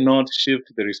we cannot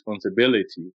shift the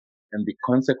responsibility and the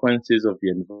consequences of the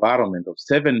environment of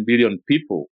 7 billion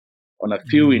people on a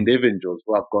few individuals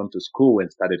who have gone to school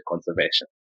and studied conservation.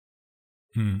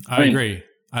 I agree.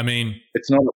 I mean,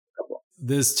 it's not applicable.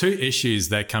 There's two issues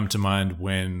that come to mind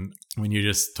when you're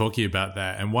just talking about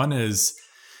that. And one is,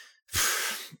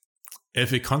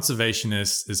 if a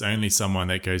conservationist is only someone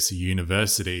that goes to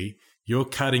university, you're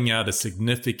cutting out a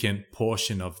significant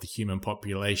portion of the human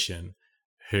population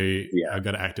who are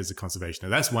going to act as a conservationist.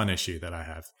 That's one issue that I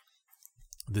have.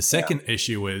 The second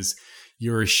issue is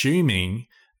you're assuming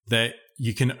that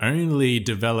you can only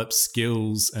develop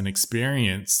skills and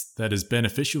experience that is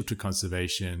beneficial to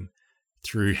conservation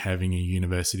through having a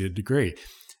university degree.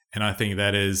 And I think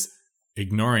that is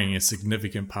ignoring a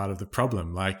significant part of the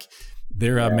problem. Like,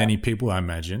 there are many people, I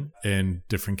imagine, in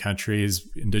different countries,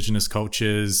 indigenous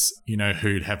cultures,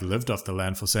 who have lived off the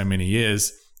land for so many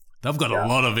years. They've got a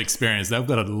lot of experience. They've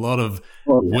got a lot of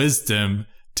wisdom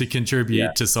to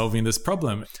contribute to solving this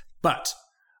problem. But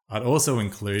I'd also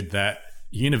include that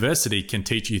university can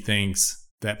teach you things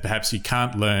that perhaps you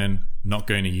can't learn not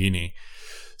going to uni.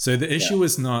 So the issue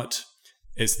is not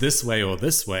it's this way or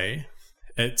this way.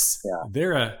 It's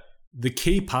the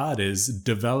key part is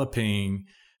developing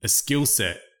a skill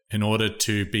set in order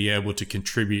to be able to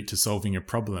contribute to solving a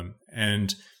problem.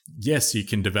 And yes, you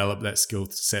can develop that skill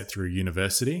set through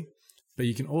university, but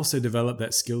you can also develop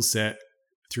that skill set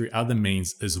through other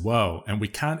means as well. And we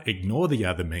can't ignore the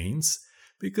other means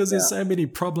because there's so many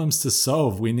problems to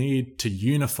solve. We need to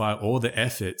unify all the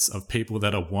efforts of people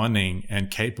that are wanting and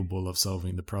capable of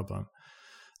solving the problem.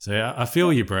 So I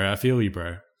feel you, bro.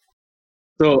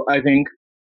 So I think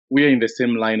we are in the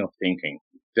same line of thinking,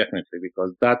 definitely,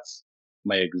 because that's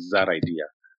my exact idea.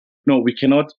 No, we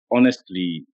cannot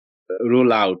honestly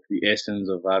rule out the essence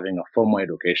of having a formal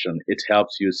education. It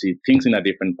helps you see things in a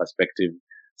different perspective,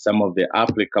 some of the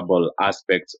applicable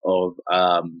aspects of,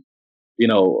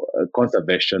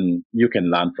 conservation, you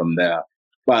can learn from there.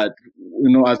 But,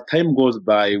 as time goes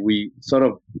by, we sort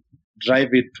of drive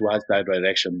it towards that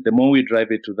direction. The more we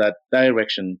drive it to that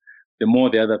direction, the more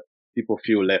the other people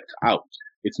feel left out.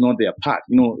 It's not their part.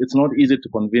 It's not easy to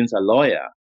convince a lawyer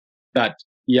that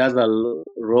he has a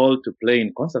role to play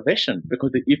in conservation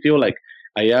because you feel like,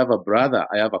 I have a brother,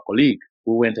 I have a colleague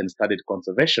who went and studied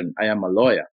conservation. I am a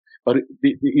lawyer. But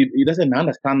he doesn't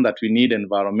understand that we need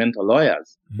environmental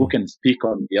lawyers who can speak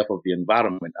on behalf of the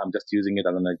environment. I'm just using it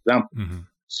as an example.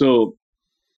 So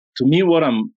to me, what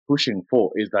I'm pushing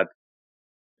for is that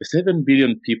the 7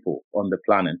 billion people on the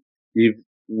planet, if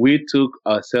we took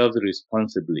ourselves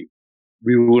responsibly,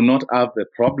 we will not have the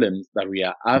problems that we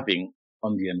are having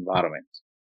on the environment.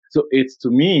 So to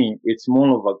me, it's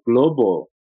more of a global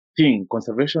thing.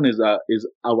 Conservation is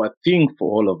our thing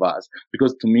for all of us,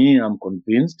 because to me, I'm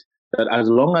convinced that as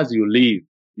long as you live,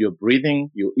 you're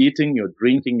breathing, you're eating, you're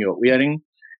drinking, you're wearing,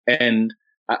 and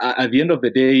at the end of the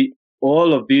day,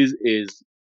 all of these is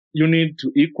you need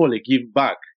to equally give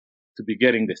back to be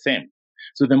getting the same.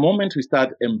 So the moment we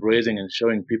start embracing and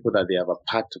showing people that they have a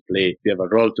part to play, they have a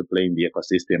role to play in the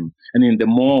ecosystem, and in the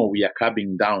more we are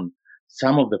curbing down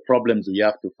some of the problems we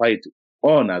have to fight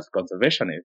on as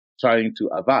conservationists, trying to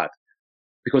avert,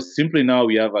 because simply now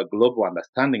we have a global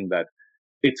understanding that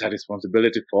it's a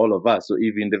responsibility for all of us. So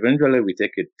if individually we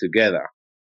take it together,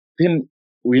 then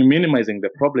we're minimizing the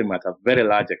problem at a very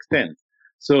large extent.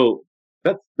 So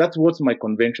that's what my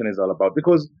convention is all about.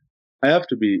 Because I have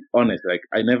to be honest, like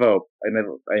I didn't,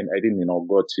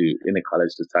 go to any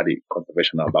college to study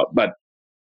conservation about, but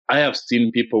I have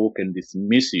seen people who can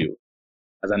dismiss you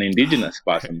as an indigenous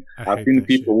person. I've seen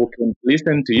people who can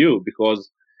listen to you because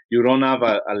you don't have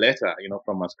a letter,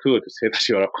 from a school to say that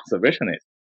you're a conservationist,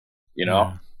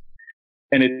 Yeah.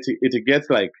 and it gets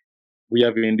like we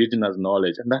have indigenous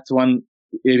knowledge. And that's one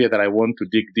area that I want to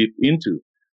dig deep into.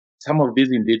 Some of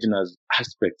these indigenous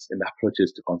aspects and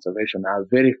approaches to conservation are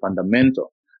very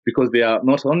fundamental because they are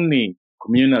not only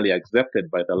communally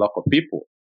accepted by the local people,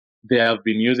 they have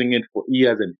been using it for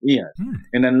years and years.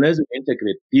 And unless we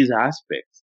integrate these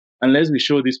aspects, unless we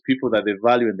show these people that they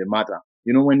value and they matter,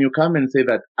 when you come and say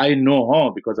that I know how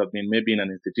because I've been maybe in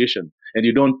an institution and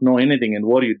you don't know anything and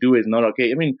what you do is not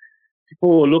okay, people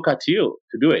will look at you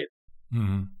to do it.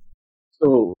 Mm-hmm.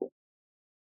 So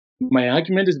my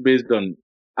argument is based on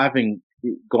having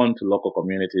gone to local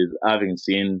communities, having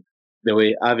seen the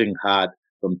way, having heard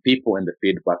from people and the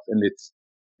feedbacks, and it's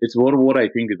what I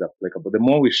think is applicable. The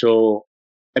more we show,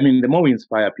 the more we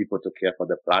inspire people to care for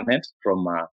the planet from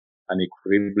an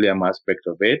equilibrium aspect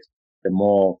of it, the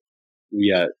more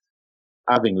we are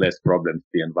having less problems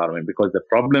with the environment, because the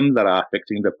problems that are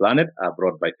affecting the planet are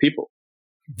brought by people.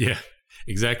 Yeah,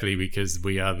 exactly, because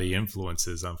we are the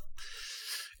influencers of.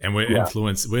 And we're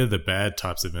we're the bad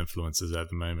types of influencers at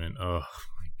the moment. Oh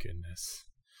my goodness.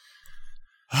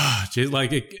 I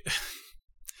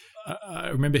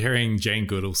remember hearing Jane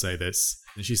Goodall say this,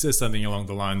 and she says something along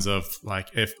the lines of like,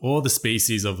 if all the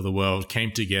species of the world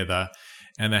came together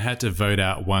and they had to vote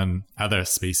out one other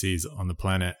species on the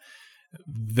planet,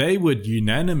 they would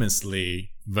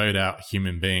unanimously vote out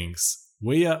human beings.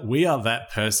 We are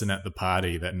that person at the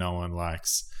party that no one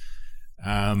likes.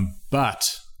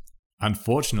 But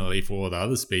unfortunately, for all the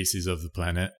other species of the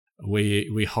planet,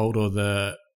 we hold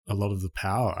a lot of the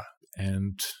power.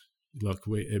 And look,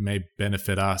 it may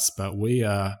benefit us, but we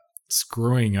are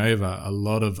screwing over a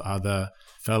lot of other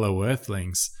fellow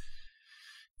Earthlings,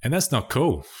 and that's not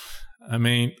cool.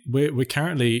 We're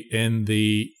currently in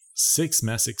the 6th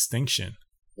mass extinction.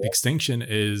 Yeah. Extinction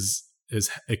is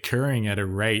occurring at a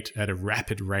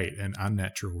rapid rate, an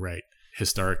unnatural rate,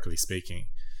 historically speaking,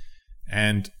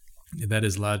 and that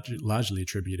is largely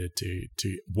attributed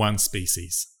to one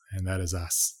species, and that is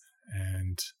us.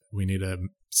 And we need to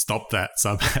stop that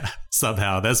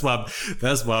somehow. That's why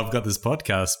I've got this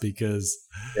podcast, because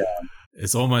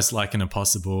it's almost like an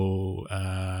impossible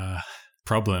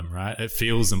problem, right? It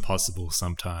feels impossible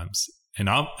sometimes. And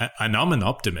I'm an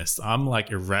optimist. I'm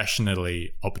like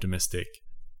irrationally optimistic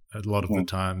a lot of the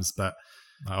times, but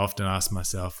I often ask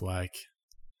myself, like,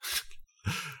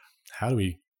 how do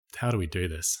we do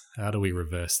this? How do we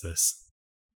reverse this?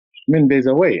 There's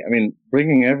a way.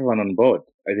 Bringing everyone on board,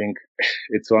 I think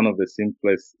it's one of the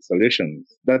simplest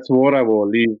solutions. That's what I will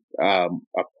leave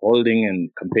upholding and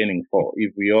campaigning for.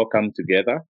 If we all come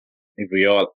together, if we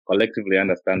all collectively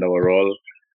understand our role,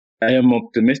 I am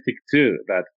optimistic too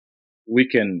that we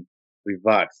can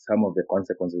revert some of the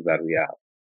consequences that we have.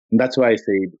 And that's why I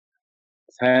said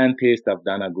scientists have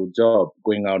done a good job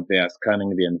going out there,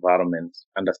 scanning the environment,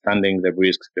 understanding the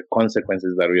risks, the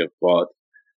consequences that we have got,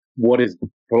 what is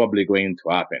probably going to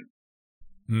happen.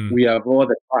 We have all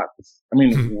the facts.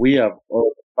 We have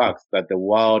all the facts that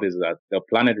the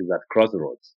planet is at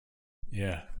crossroads.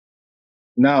 Yeah.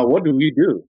 Now, what do we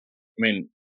do?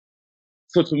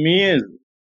 So to me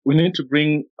we need to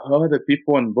bring all the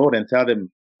people on board and tell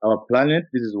them our planet,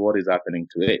 this is what is happening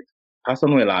to it.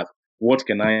 Person will ask, what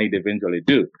can I eventually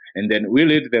do? And then we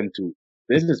lead them to,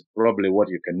 this is probably what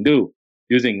you can do,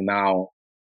 using now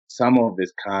some of the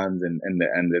scans and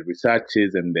the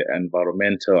researches and the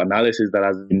environmental analysis that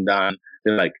has been done.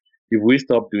 They're like, if we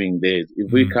stop doing this,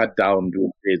 if we cut down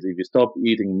doing this, if you stop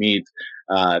eating meat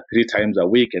 3 times a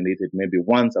week and eat it maybe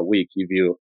once a week, if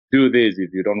you do this,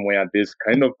 if you don't wear this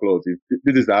kind of clothes,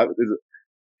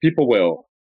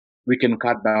 we can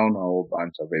cut down a whole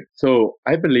bunch of it. So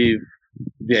I believe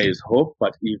there is hope,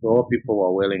 but if all people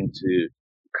are willing to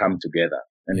come together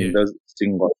and in those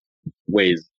single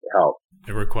ways help.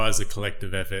 It requires a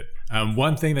collective effort.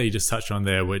 One thing that you just touched on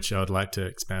there, which I would like to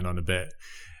expand on a bit,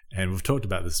 and we've talked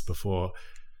about this before,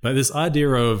 But this idea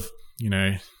of,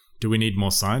 do we need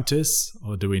more scientists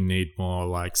or do we need more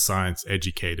like science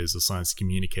educators or science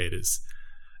communicators?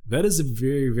 That is a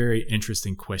very, very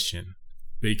interesting question,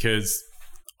 because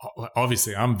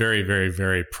obviously I'm very, very,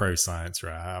 very pro science,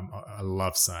 right? I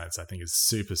love science. I think it's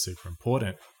super, super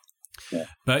important. Yeah.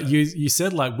 But you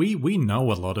said like we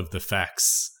know a lot of the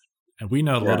facts and we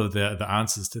know a lot of the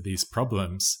answers to these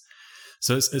problems.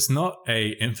 So it's not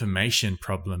a information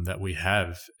problem that we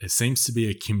have. It seems to be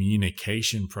a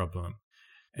communication problem.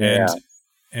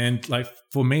 And like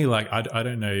for me, like I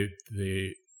don't know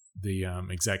the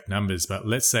exact numbers, but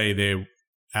let's say they're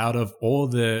out of all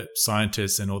the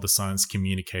scientists and all the science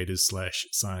communicators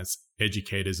 / science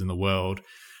educators in the world,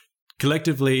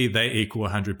 collectively they equal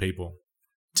 100 people.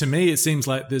 To me, it seems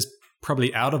like there's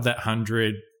probably out of that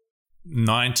 100,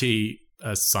 90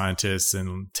 are scientists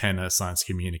and 10 are science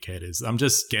communicators. I'm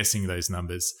just guessing those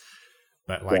numbers,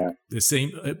 but like it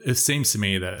seems to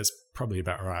me that it's probably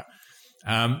about right.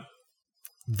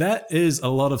 That is a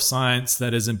lot of science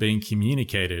that isn't being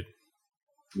communicated.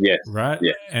 Yes. Right?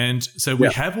 Yeah. And so we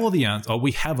have all the answers, or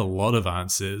we have a lot of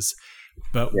answers,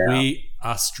 but we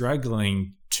are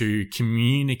struggling to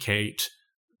communicate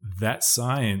that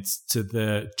science to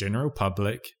the general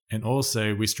public. And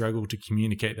also we struggle to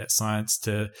communicate that science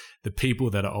to the people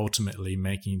that are ultimately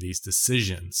making these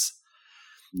decisions.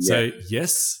 Yeah. So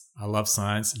yes, I love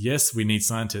science. Yes, we need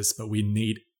scientists, but we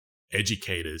need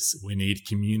educators. We need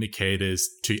communicators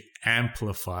to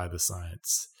amplify the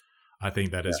science. I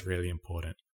think that is really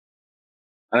important.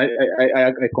 I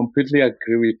completely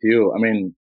agree with you. I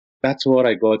mean, that's what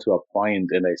I got to a point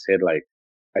and I said, like,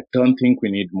 I don't think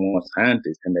we need more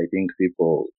scientists. And I think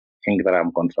people think that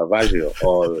I'm controversial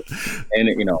or,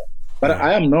 but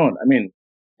I am not. I mean,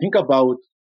 think about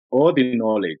all the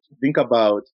knowledge. Think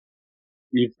about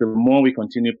if the more we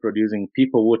continue producing,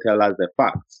 people will tell us the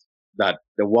facts that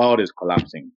the world is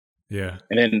collapsing. Yeah.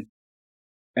 And then,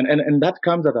 and that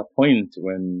comes at a point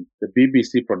when the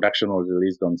BBC production was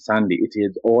released on Sunday. It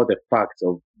had all the facts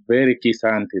of very key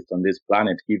scientists on this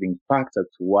planet giving facts as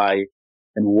to why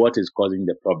and what is causing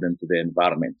the problem to the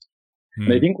environment.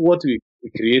 And I think what we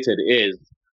created is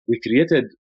we created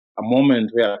a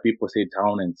moment where people sit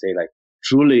down and say, like,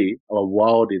 truly our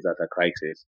world is at a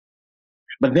crisis.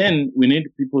 But then we need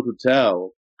people to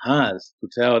tell us, to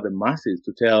tell the masses,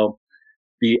 to tell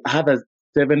the other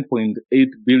 7.8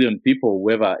 billion people,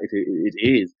 whoever it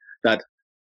is, that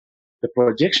the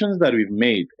projections that we've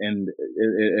made and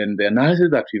the analysis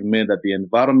that we've made that the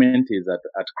environment is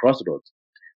at crossroads.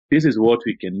 This is what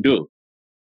we can do.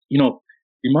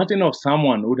 Imagine of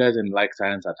someone who doesn't like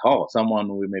science at all, someone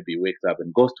who maybe wakes up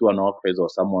and goes to an office, or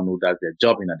someone who does their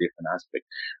job in a different aspect.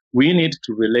 We need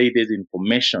to relay this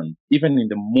information, even in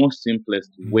the most simplest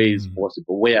ways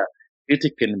possible, where it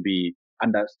can be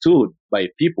understood by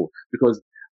people. Because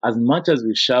as much as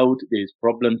we shout there's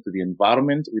problems to the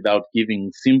environment without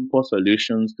giving simple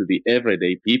solutions to the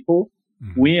everyday people,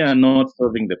 we are not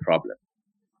solving the problem.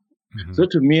 So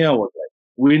to me, I was like,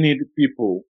 we need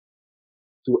people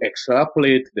to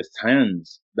extrapolate the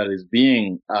science that is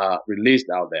being released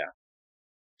out there,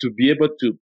 to be able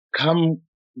to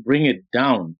bring it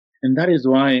down. And that is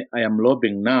why I am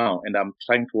lobbying now, and I'm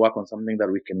trying to work on something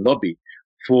that we can lobby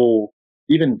for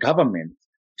even governments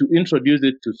to introduce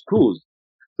it to schools,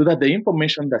 so that the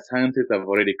information that scientists have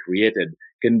already created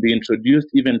can be introduced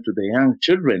even to the young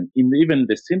children in even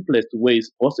the simplest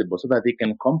ways possible, so that they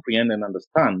can comprehend and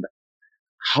understand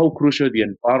how crucial the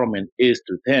environment is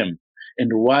to them,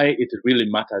 and why it really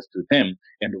matters to them,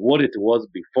 and what it was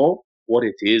before, what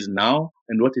it is now,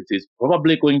 and what it is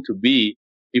probably going to be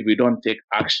if we don't take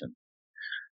action.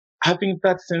 Having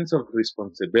that sense of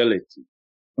responsibility,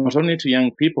 not only to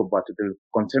young people, but to the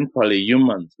contemporary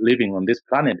humans living on this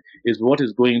planet, is what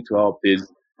is going to help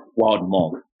this world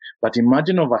more. But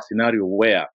imagine of a scenario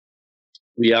where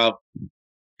we have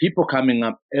people coming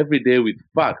up every day with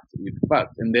facts,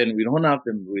 and then we don't have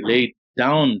them relayed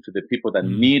down to the people that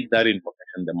need that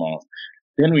information the most.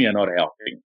 Then we are not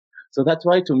helping. So that's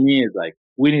why, to me, it's like,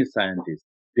 we need scientists.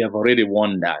 They have already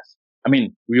warned us. I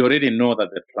mean, we already know that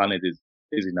the planet is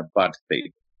in a bad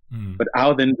state. But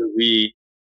how then do we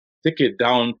take it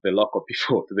down to the local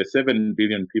people, to the 7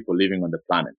 billion people living on the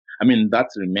planet? I mean, that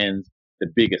remains the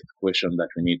biggest question that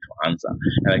we need to answer.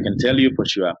 And I can tell you for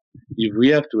sure, if we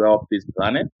have to help this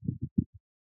planet,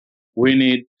 we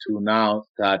need to now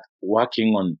start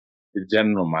working on the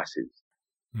general masses.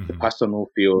 The person who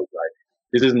feels like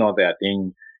this is not their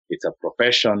thing, it's a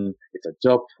profession, it's a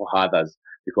job for others.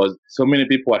 Because so many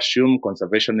people assume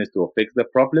conservationists will fix the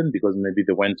problem because maybe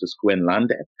they went to school and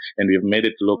learned it, and we've made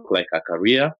it look like a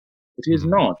career. It is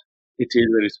not. it is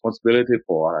a responsibility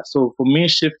for us. So for me,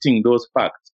 shifting those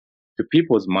facts to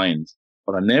people's minds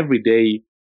on an everyday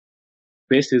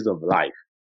basis of life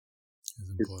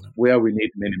is where we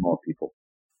need many more people.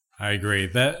 I agree.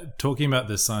 That talking about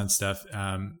the science stuff,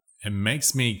 it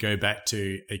makes me go back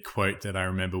to a quote that I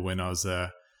remember when I was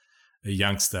a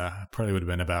youngster. I probably would have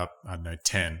been about,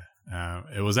 10.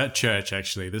 It was at church,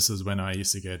 actually. This was when I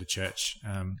used to go to church.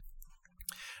 I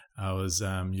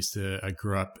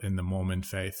grew up in the Mormon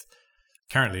faith,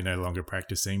 currently no longer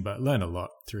practicing, but learned a lot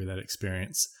through that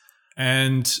experience.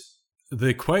 And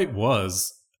the quote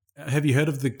was, have you heard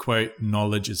of the quote,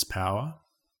 knowledge is power?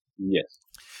 Yes.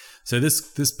 So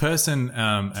this person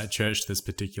at church this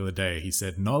particular day, he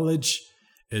said, knowledge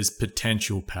is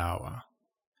potential power.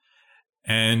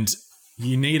 And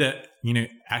you need to,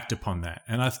 act upon that.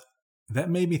 And that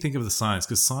made me think of the science,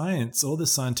 because science, all the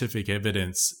scientific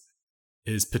evidence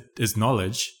is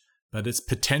knowledge, but it's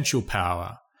potential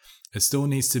power. It still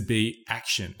needs to be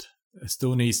actioned. It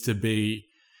still needs to be,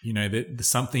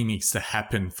 something needs to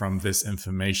happen from this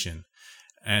information.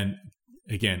 And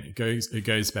again, it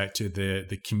goes back to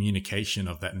the communication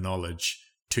of that knowledge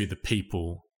to the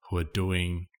people who are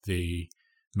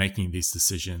making these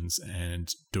decisions and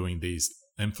doing these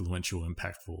influential,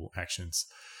 impactful actions.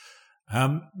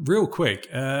 Real quick,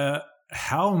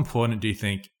 how important do you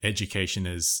think education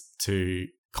is to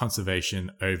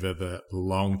conservation over the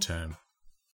long term?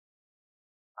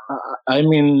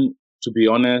 To be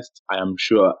honest, I am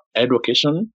sure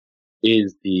education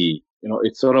is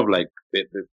it's sort of like the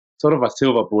sort of a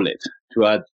silver bullet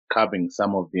towards curbing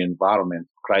some of the environment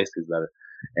crises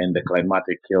and the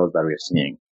climatic chaos that we're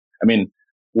seeing.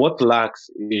 What lacks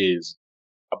is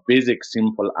a basic,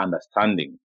 simple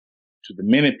understanding to the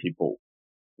many people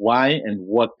why and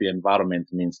what the environment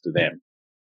means to them.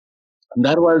 And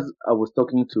I was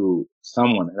talking to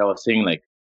someone and I was saying, like,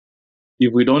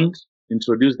 if we don't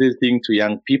introduce this thing to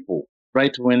young people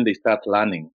right when they start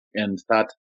learning and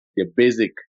start their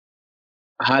basic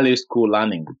early school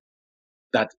learning,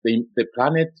 that the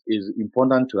planet is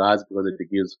important to us because it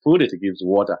gives food, it gives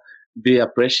water. They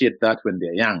appreciate that when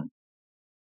they're young.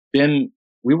 Then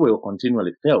we will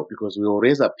continually fail because we will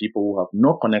raise up people who have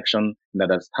no connection and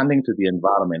understanding to the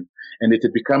environment. And it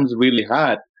becomes really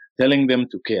hard telling them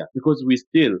to care because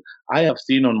I have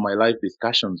seen on my live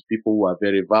discussions, people who are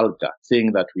very vulgar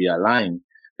saying that we are lying.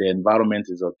 The environment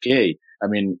is okay.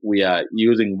 We are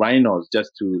using rhinos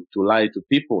just to lie to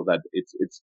people that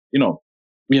it's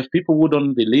we have people who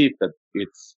don't believe that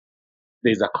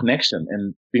there's a connection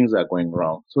and things are going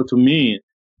wrong. So to me,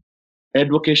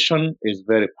 education is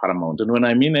very paramount. And when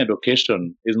I mean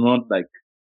education, it's not like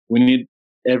we need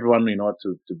everyone,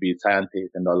 to be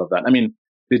scientists and all of that.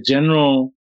 The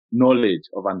general knowledge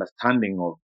of understanding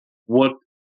of what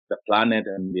the planet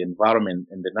and the environment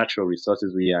and the natural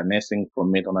resources we are harnessing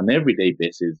from it on an everyday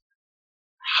basis,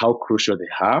 how crucial they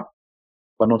are,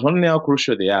 but not only how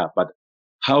crucial they are, but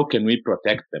how can we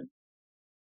protect them?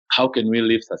 How can we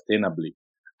live sustainably?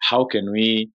 How can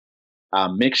we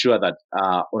make sure that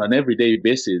on an everyday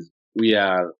basis we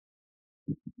are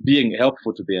being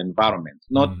helpful to the environment,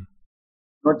 not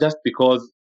just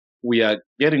because we are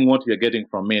getting what we are getting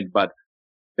from it, but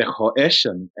the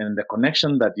cohesion and the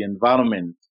connection that the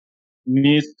environment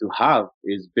needs to have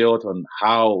is built on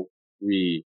how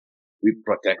we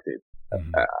protect it.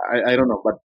 I don't know,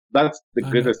 but that's the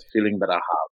greatest feeling that I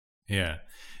have. Yeah.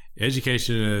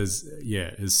 Education is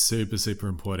super, super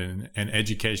important, and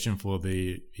education for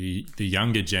the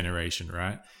younger generation,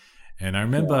 right? And I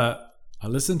remember I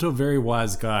listened to a very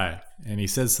wise guy, and he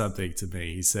said something to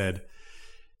me. He said,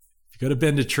 "If you got to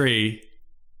bend a tree,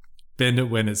 bend it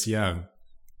when it's young."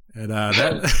 And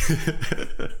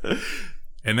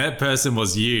that person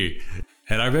was you.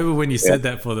 And I remember when you said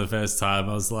that for the first time,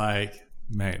 I was like,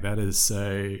 "Mate, that is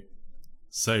so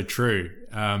true."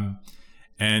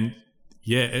 And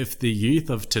yeah, if the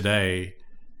youth of today,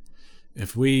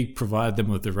 if we provide them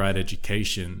with the right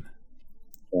education,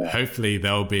 hopefully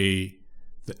they'll be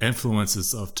the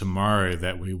influencers of tomorrow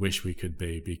that we wish we could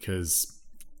be, because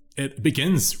it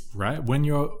begins right when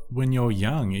you're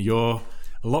young. You're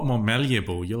a lot more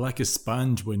malleable. You're like a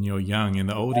sponge when you're young, and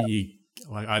the older you,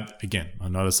 I'm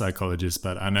not a psychologist,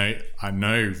 but I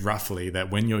know roughly that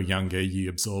when you're younger, you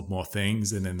absorb more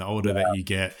things, and then the older that you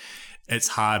get, it's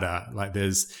harder. Like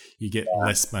you get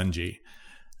less spongy.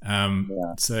 So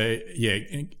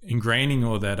ingraining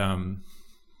all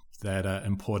that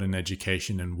important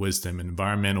education and wisdom,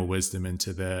 environmental wisdom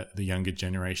into the younger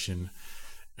generation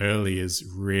early is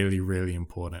really, really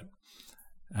important.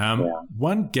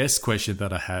 One guest question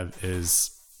that I have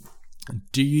is,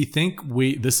 Do you think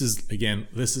this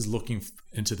is looking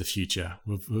into the future.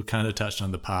 We've kind of touched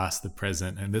on the past, the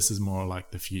present, and this is more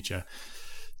like the future.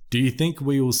 Do you think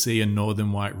we will see a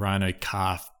northern white rhino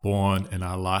calf born in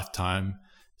our lifetime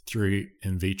through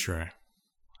in vitro?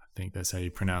 I think that's how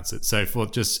you pronounce it. So for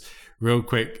just real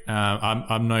quick,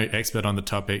 I'm no expert on the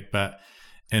topic, but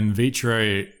in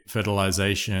vitro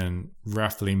fertilization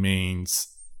roughly means,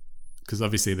 because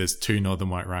obviously there's 2 northern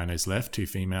white rhinos left, 2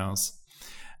 females.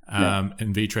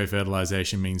 In vitro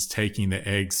fertilization means taking the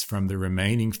eggs from the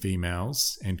remaining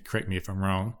females, and correct me if I'm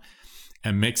wrong,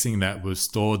 and mixing that with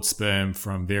stored sperm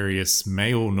from various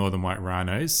male northern white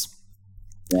rhinos,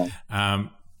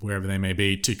 wherever they may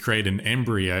be, to create an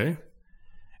embryo.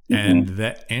 Mm-hmm. And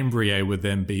that embryo would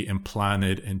then be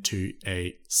implanted into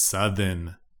a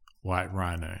southern white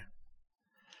rhino.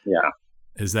 Yeah.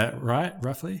 Is that right,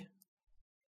 roughly?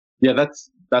 Yeah, that's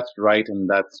right, and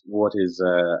that's what is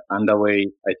underway.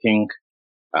 I think,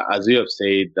 as you have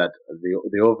said, that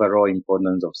the overall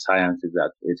importance of science is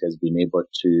that it has been able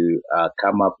to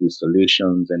come up with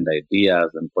solutions and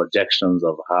ideas and projections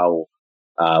of how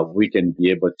we can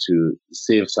be able to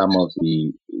save some of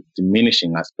the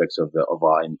diminishing aspects of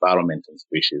our environment and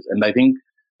species. And I think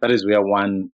that is where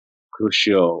one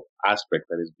crucial aspect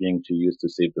that is being used to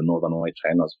save the northern white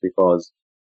rhinos, because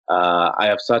I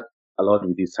have sat a lot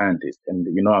with these scientists, and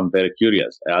I'm very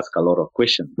curious. I ask a lot of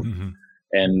questions. Mm-hmm.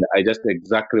 And I just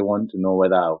exactly want to know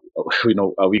whether,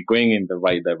 are we going in the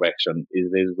right direction? Is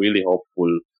this really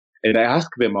hopeful? And I ask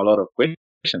them a lot of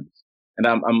questions. And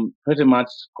I'm pretty much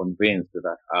convinced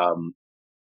that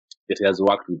it has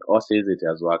worked with horses, it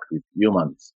has worked with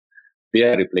humans. They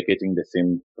are replicating the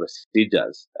same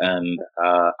procedures. And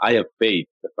I have faith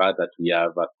the fact that we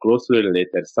have a closely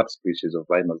related subspecies of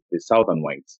rhinos, the southern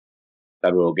whites,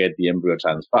 that will get the embryo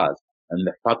transfers. And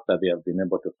the fact that they have been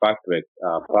able to perfect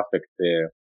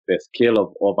the scale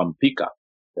of ovum pickup.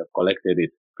 They have collected it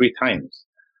 3 times.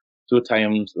 2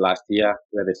 times last year,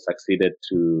 where they succeeded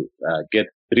to get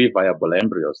 3 viable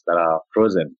embryos that are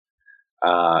frozen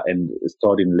and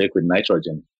stored in liquid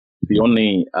nitrogen. The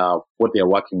only, what they're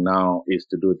working now is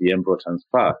to do the embryo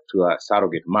transfer to a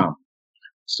surrogate mom.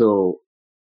 So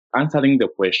answering the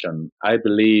question, I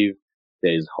believe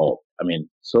there is hope. I mean,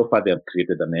 so far they have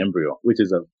created an embryo, which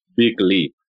is a big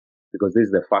leap, because this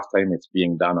is the first time it's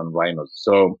being done on rhinos.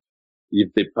 So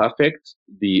if they perfect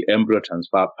the embryo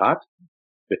transfer part,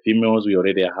 the females we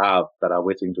already have that are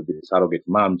waiting to be surrogate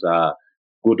moms are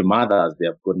good mothers. They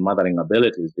have good mothering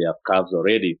abilities. They have calves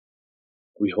already.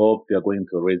 We hope they are going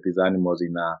to raise these animals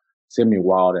in a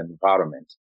semi-wild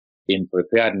environment, in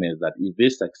preparedness that if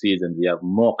this succeeds and we have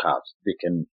more calves, they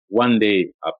can one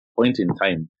day, a point in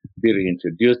time, be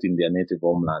reintroduced in their native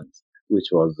homelands, which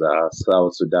was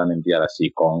South Sudan and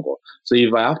DRC Congo. So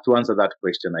if I have to answer that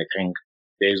question, I think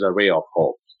there is a ray of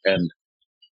hope. And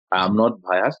I'm not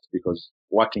biased, because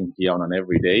working here on an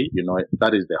everyday,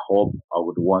 that is the hope I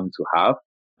would want to have,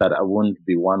 that I won't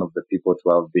be one of the people to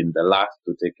have been the last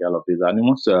to take care of these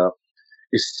animals. So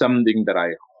it's something that I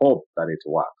hope that it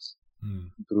works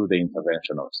through the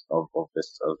intervention of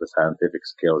the scientific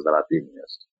skills that are being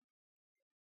used.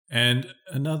 And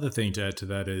another thing to add to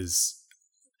that is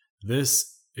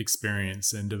this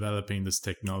experience in developing this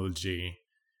technology.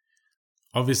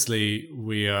 Obviously,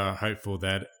 we are hopeful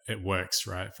that it works,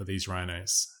 right, for these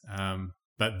rhinos.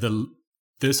 But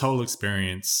this whole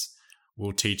experience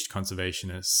will teach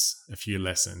conservationists a few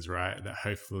lessons, right, that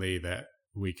hopefully that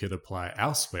we could apply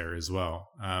elsewhere as well.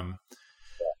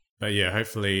 But yeah,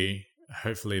 hopefully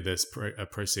this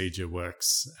procedure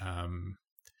works.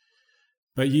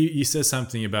 But you said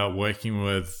something about working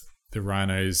with the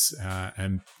rhinos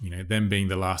and them being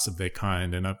the last of their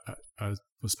kind. And I was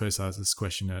supposed to ask this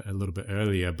question a little bit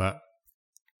earlier, but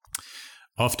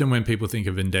often when people think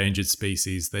of endangered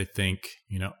species, they think,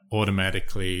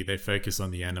 automatically they focus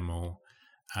on the animal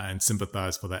and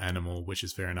sympathize for the animal, which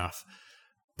is fair enough.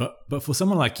 But for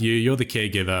someone like you, you're the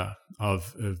caregiver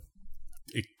of a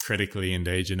critically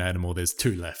endangered animal. There's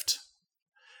 2 left.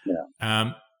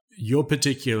 Yeah. Your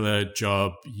particular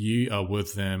job, you are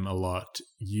with them a lot.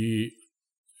 You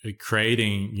are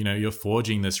creating, you're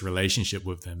forging this relationship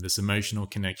with them, this emotional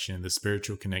connection, the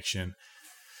spiritual connection.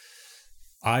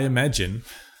 I imagine,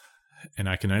 and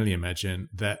I can only imagine,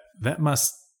 that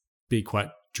must be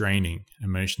quite draining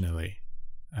emotionally.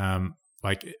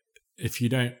 If you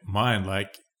don't mind,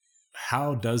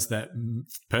 how does that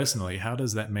personally, how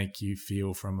does that make you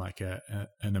feel from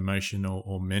an emotional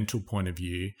or mental point of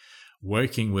view,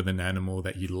 working with an animal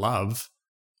that you love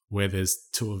where there's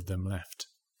 2 of them left?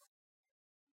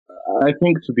 I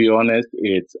think, to be honest,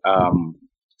 it's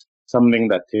something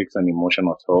that takes an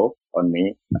emotional toll on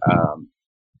me.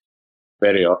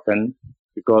 very often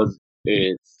because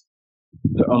it's,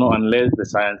 unless the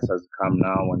science has come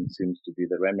now and seems to be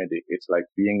the remedy, it's like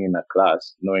being in a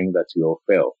class knowing that you'll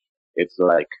fail. It's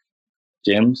like,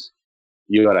 James,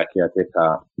 you are a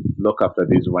caretaker, look after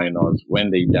these rhinos.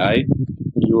 When they die,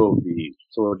 you will be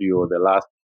told you're the last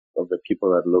of the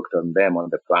people that looked on them on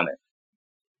the planet.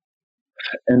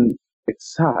 And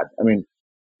it's sad. I mean,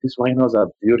 these rhinos are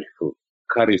beautiful,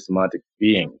 charismatic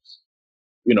beings.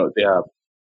 They're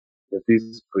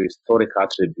these prehistoric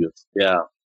attributes. They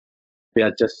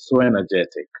are just so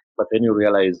energetic. But then you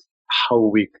realize how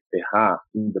weak they are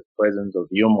in the presence of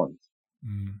humans.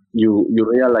 You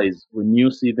realize when you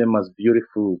see them as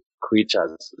beautiful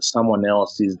creatures, someone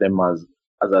else sees them as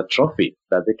a trophy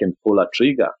that they can pull a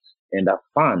trigger and have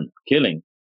fun killing.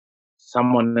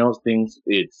 Someone else thinks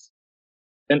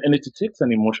and it takes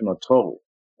an emotional toll.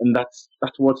 And that's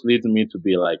what leads me to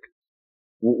be like,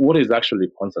 what is actually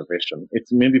conservation?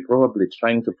 It's maybe probably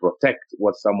trying to protect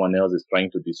what someone else is trying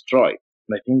to destroy.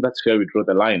 And I think that's where we draw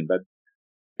the line, that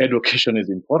education is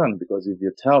important, because if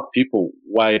you tell people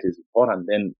why it is important,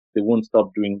 then they won't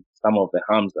stop doing some of the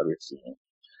harms that we're seeing.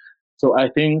 So I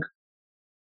think,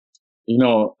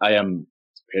 I am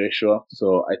spiritual.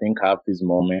 So I think I have these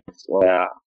moments where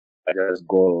I just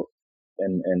go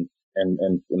and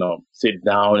sit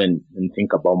down and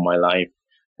think about my life.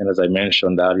 And as I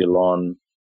mentioned earlier on,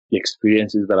 the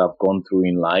experiences that I've gone through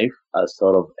in life has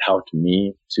sort of helped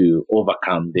me to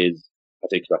overcome this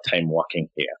particular time working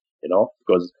here,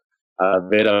 because I've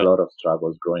had a lot of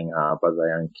struggles growing up as a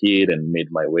young kid and made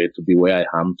my way to be where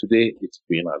I am today. It's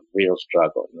been a real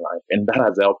struggle in life. And that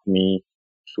has helped me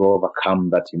to overcome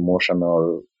that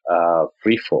emotional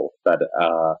free fall that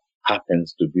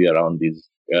happens to be around these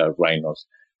rhinos.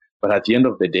 But at the end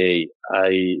of the day,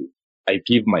 I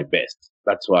give my best.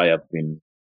 That's why I've been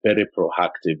very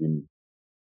proactive in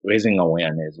raising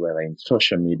awareness, whether in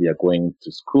social media, going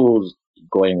to schools,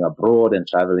 going abroad and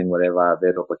traveling wherever I've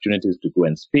had opportunities to go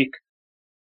and speak.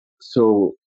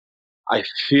 So I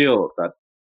feel that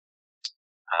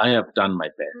I have done my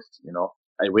best.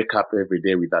 I wake up every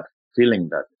day with that feeling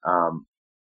that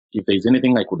if there's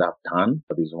anything I could have done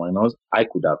for these rhinos, I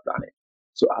could have done it.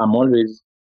 So I'm always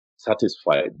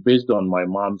satisfied based on my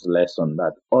mom's lesson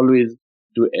that always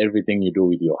do everything you do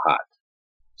with your heart.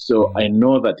 So I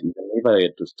know that if I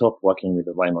had to stop working with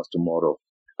the rhinos tomorrow,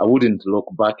 I wouldn't look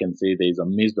back and say there's a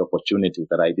missed opportunity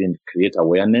that I didn't create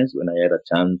awareness when I had a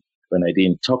chance, when I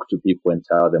didn't talk to people and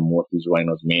tell them what these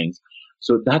rhinos means.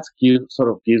 So that sort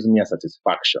of gives me a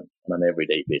satisfaction on an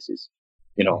everyday basis.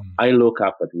 I look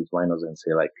up at these rhinos and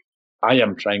say, like, I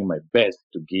am trying my best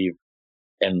to give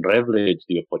and leverage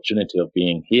the opportunity of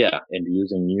being here and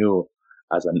using you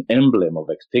as an emblem of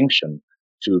extinction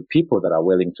to people that are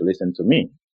willing to listen to me.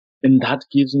 And that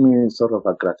gives me sort of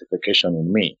a gratification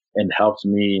in me and helps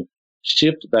me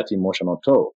shift that emotional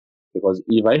toll. Because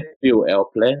if I feel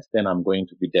helpless, then I'm going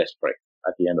to be desperate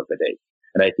at the end of the day.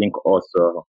 And I think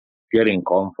also getting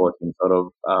comfort in sort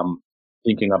of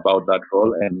thinking about that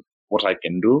role and what I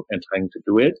can do and trying to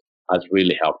do it has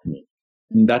really helped me.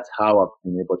 And that's how I've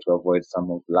been able to avoid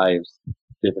some of life's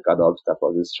difficult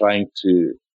obstacles, is trying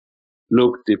to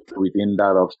look deep within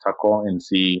that obstacle and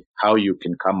see how you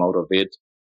can come out of it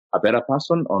a better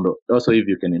person, or also if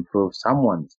you can improve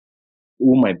someone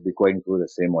who might be going through the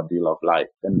same ordeal of life.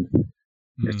 And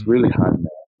it's really hard,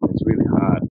 man. It's really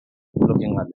hard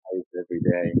looking at life every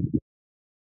day.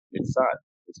 It's sad.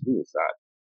 It's really sad.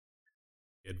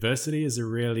 Adversity is a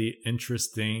really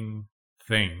interesting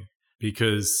thing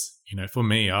because, for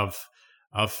me, I've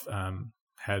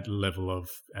had a level of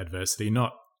adversity,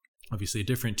 not obviously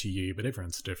different to you, but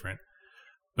everyone's different.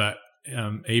 But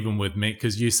even with me,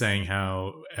 because you're saying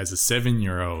how as a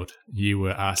 7-year-old, you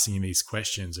were asking these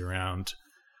questions around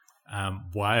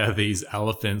why are these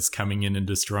elephants coming in and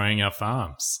destroying our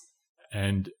farms?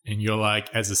 And you're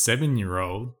like, as a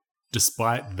 7-year-old,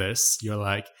 despite this, you're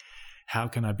like, how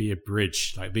can I be a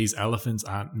bridge? Like, these elephants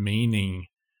aren't meaning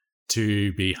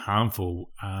to be harmful.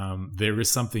 There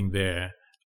is something there.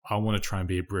 I want to try and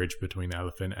be a bridge between the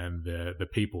elephant and the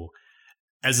people.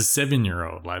 As a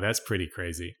 7-year-old, like, that's pretty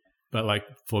crazy. But like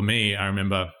for me, I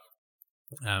remember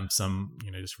some,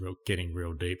 just getting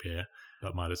real deep here,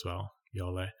 but might as well,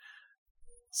 YOLO.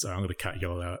 So I'm going to cut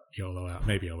YOLO out.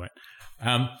 Maybe I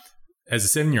won't. As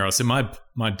a 7-year-old, so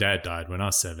my dad died when I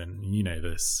was 7. You know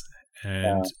this.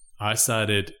 And I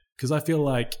started, because I feel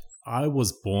like I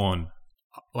was born,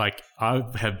 like I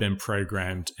have been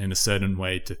programmed in a certain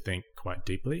way to think quite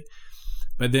deeply.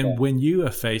 But then when you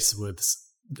are faced with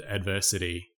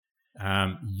adversity,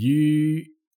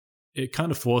 it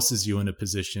kind of forces you in a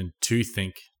position to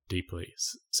think deeply.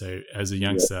 So as a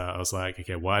youngster, I was like,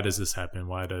 okay, why does this happen?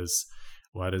 What's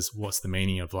the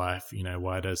meaning of life?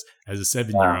 As a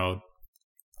 7-year-old,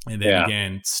 and then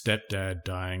again, stepdad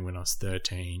dying when I was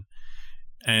 13.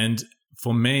 And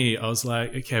for me, I was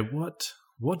like, okay, what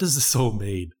does this all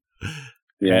mean?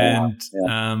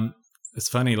 It's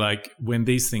funny, like when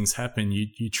these things happen,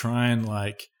 you try and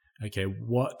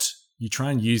you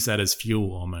try and use that as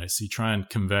fuel almost. You try and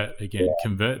convert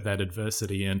that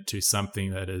adversity into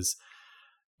something that is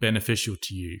beneficial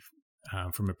to you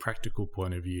from a practical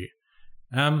point of view.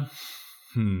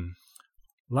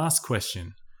 Last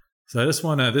question. So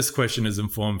this question is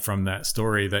informed from that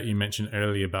story that you mentioned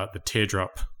earlier about the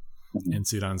teardrop in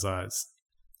Sudan's eyes.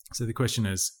 So the question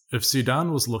is, if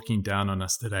Sudan was looking down on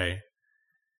us today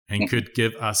and could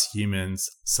give us humans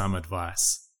some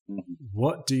advice,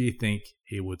 what do you think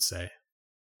he would say?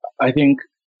 I think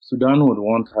Sudan would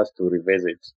want us to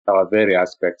revisit our very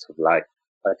aspects of life.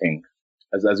 I think,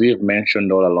 as we have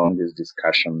mentioned all along this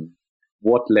discussion,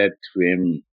 what led to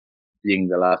him being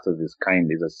the last of his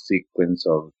kind is a sequence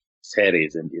of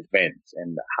series and events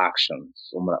and actions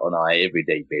on our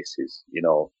everyday basis.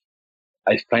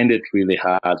 I find it really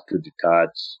hard to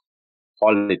detach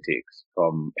politics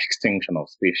from extinction of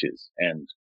species, and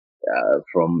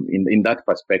from in that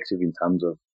perspective, in terms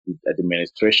of the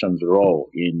administration's role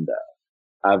in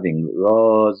having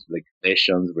laws,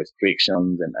 regulations,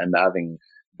 restrictions, and having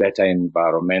better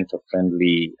environmental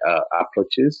friendly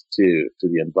approaches to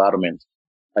the environment.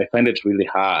 I find it really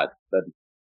hard that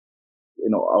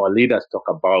our leaders talk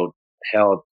about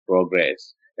health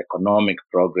progress, economic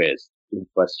progress,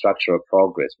 infrastructural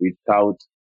progress without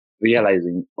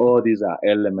realizing all these are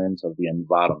elements of the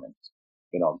environment.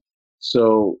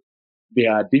 So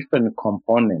there are different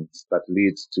components that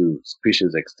leads to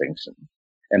species extinction,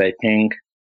 and I think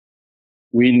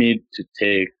we need to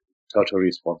take total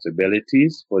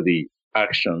responsibilities for the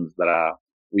actions that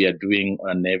we are doing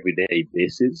on an everyday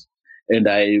basis. And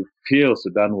I feel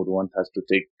Sudan would want us to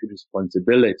take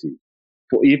responsibility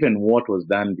for even what was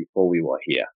done before we were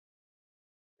here.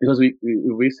 Because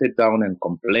we sit down and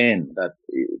complain that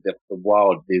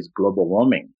there's global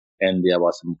warming, and there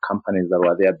were some companies that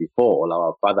were there before, all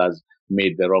our fathers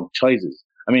made the wrong choices.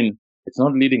 I mean, it's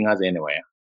not leading us anywhere.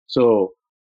 So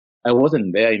I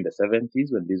wasn't there in the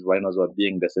 70s when these rhinos were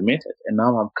being decimated, and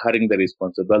now I'm carrying the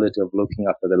responsibility of looking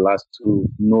after the last 2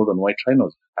 northern white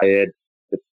rhinos. I had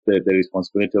the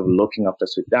responsibility of looking after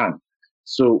Sudan.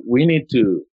 So we need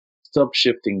to stop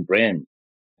shifting blame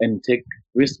and take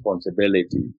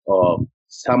responsibility of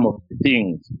some of the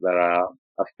things that are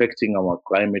affecting our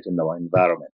climate and our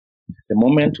environment. The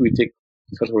moment we take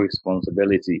total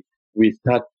responsibility, we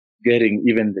start getting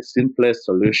even the simplest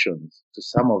solutions to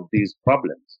some of these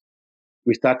problems.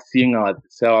 We start seeing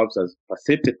ourselves as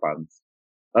participants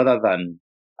rather than,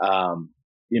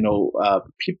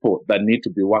 people that need to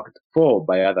be worked for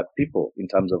by other people in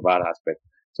terms of our aspect.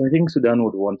 So I think Sudan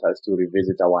would want us to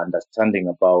revisit our understanding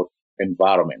about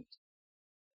environment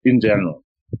in general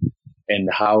and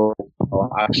how our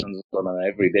actions on an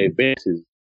everyday basis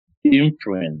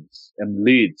influence and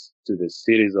leads to the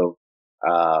series of,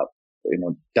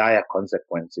 dire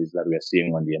consequences that we are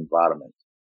seeing on the environment.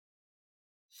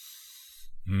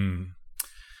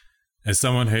 As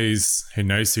someone who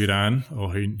knows Sudan, or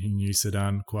who knew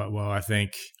Sudan quite well, I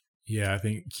think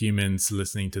humans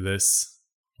listening to this,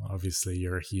 obviously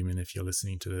you're a human if you're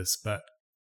listening to this, but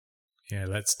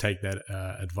let's take that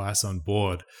advice on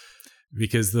board,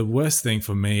 because the worst thing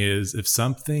for me is if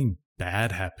something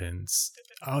bad happens,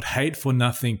 I would hate for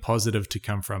nothing positive to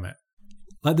come from it.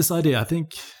 Like this idea, I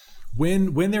think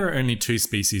when there are only 2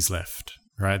 species left,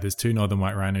 right? There's 2 northern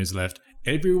white rhinos left.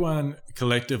 Everyone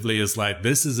collectively is like,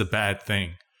 this is a bad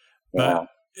thing. But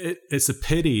it's a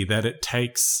pity that it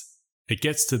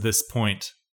gets to this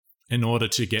point in order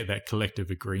to get that collective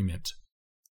agreement.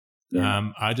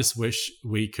 I just wish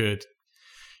we could,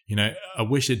 I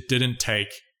wish it didn't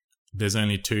take, there's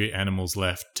only 2 animals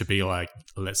left to be like,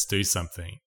 let's do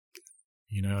something.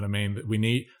 You know what I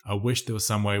mean? I wish there was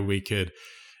some way we could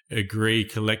agree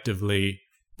collectively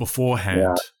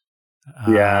beforehand.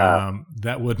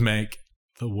 That would make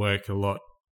the work a lot.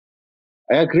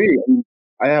 I agree.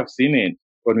 I have seen it.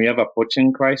 When we have a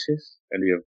poaching crisis and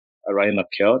we have a rhino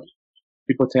killed,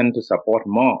 people tend to support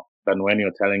more than when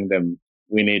you're telling them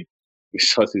we need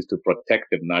resources to protect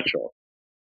the natural.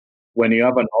 When you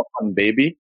have an orphan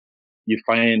baby, you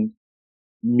find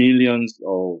millions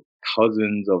or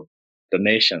thousands of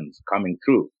donations coming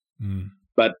through.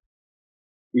 But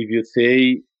if you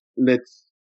say,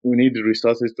 we need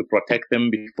resources to protect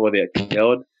them before they're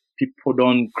killed, people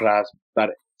don't grasp that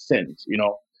sense.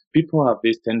 People have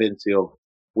this tendency of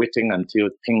waiting until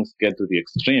things get to the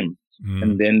extreme,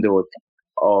 and then they will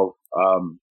think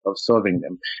of solving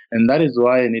them. And that is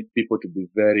why I need people to be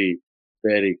very,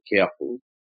 very careful,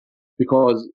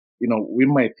 because we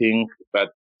might think that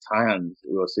science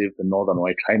will save the northern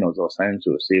white rhinos, or science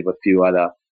will save a few other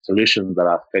solutions that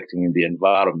are affecting the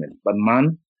environment. But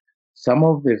man, some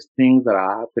of these things that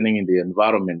are happening in the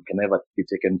environment can never be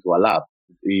taken to a lab.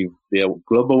 If the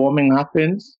global warming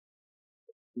happens,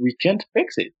 we can't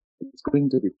fix it. It's going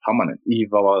to be permanent. If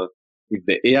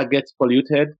the air gets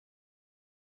polluted,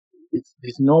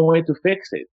 there's no way to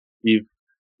fix it. If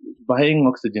buying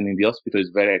oxygen in the hospital is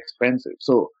very expensive.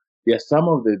 So there are some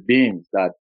of the things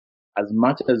that, as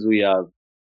much as we have,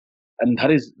 and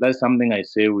that is something I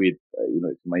say with,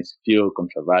 it might feel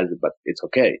controversial, but it's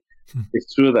okay.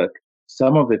 It's true that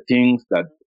some of the things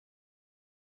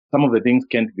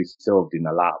can't be solved in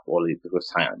a lab or through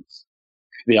science.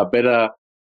 They are better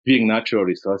being natural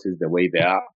resources the way they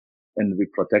are, and we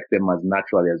protect them as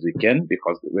naturally as we can,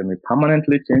 because when we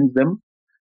permanently change them,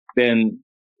 then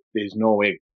there's no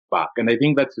way back. And I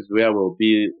think that is where will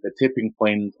be the tipping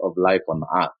point of life on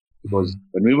Earth, because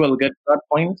when we will get to that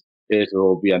point, it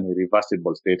will be an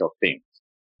irreversible state of things.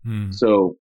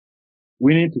 So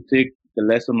we need to take the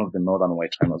lesson of the northern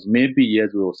white rhinos. Maybe,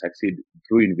 yes, we will succeed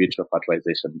through in vitro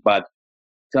fertilization, but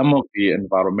some of the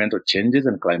environmental changes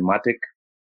and climatic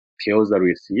chaos that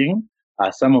we're seeing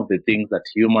are some of the things that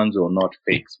humans will not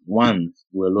fix once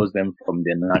we lose them from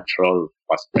their natural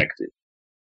perspective.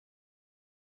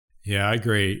 Yeah, I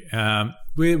agree.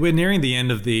 We're nearing the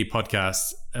end of the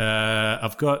podcast.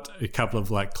 I've got a couple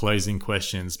of closing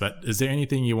questions, but is there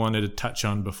anything you wanted to touch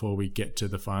on before we get to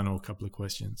the final couple of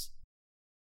questions?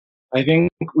 I think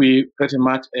we pretty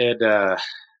much had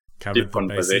covered deep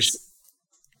conversation.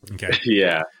 Okay.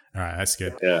 Yeah. All right, that's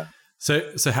good. Yeah.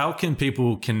 So how can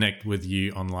people connect with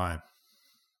you online?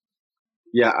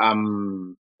 Yeah,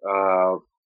 I'm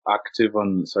active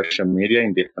on social media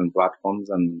in different platforms,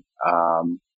 and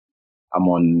I'm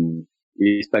on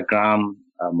Instagram,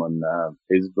 I'm on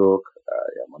Facebook,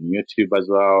 I'm on YouTube as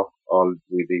well, all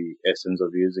with the essence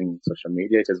of using social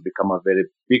media. It has become a very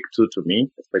big tool to me,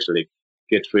 especially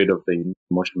get rid of the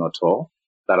emotional toll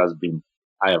that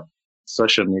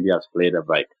social media has played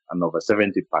an over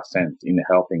 70% in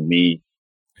helping me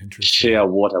share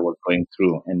what I was going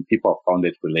through, and people found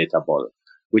it relatable,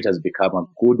 which has become a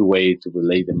good way to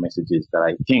relay the messages that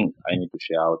I think I need to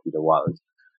share out with the world.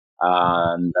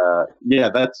 And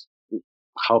that's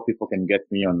how people can get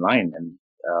me online,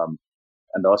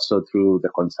 and also through the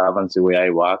conservancy where I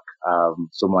work.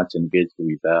 So much engaged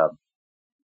with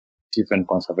different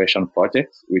conservation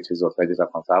projects, which is Opegita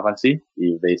Conservancy.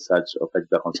 If they search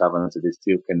Opegita Conservancy, they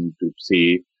still can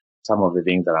see some of the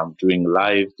things that I'm doing: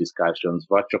 live discussions,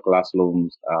 virtual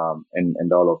classrooms,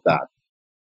 and all of that.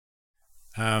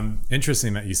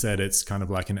 Interesting that you said it's kind of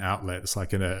like an outlet. It's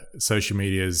like social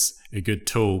media is a good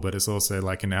tool, but it's also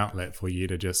like an outlet for you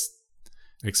to just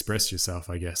express yourself,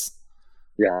 I guess.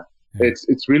 Yeah.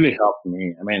 It's really helped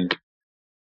me. I mean,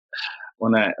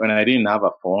 when I didn't have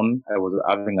a phone, I was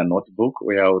having a notebook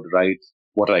where I would write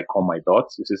what I call my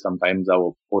thoughts. You see, sometimes I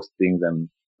will post things and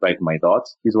write my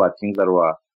thoughts. These were things that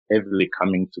were heavily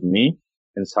coming to me,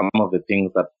 and some of the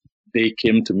things that they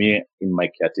came to me in my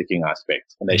caretaking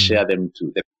aspect, and I share them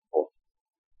to the people.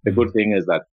 The good thing is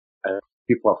that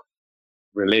people have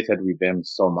related with them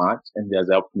so much, and it has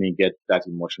helped me get that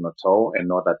emotional toll and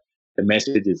know that the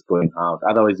message is going out.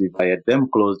 Otherwise, if I had them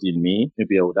closed in me,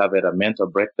 maybe I would have had a mental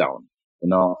breakdown,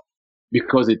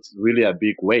 because it's really a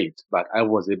big weight, but I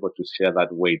was able to share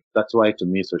that weight. That's why, to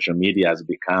me, social media is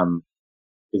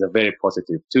a very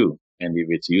positive tool. And if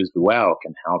it's used well,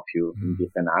 can help you in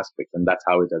different aspects. And that's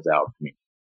how it has helped me.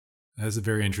 That's a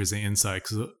very interesting insight,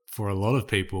 because for a lot of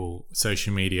people,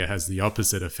 social media has the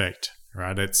opposite effect,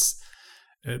 right?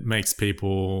 It makes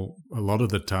people a lot of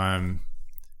the time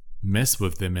mess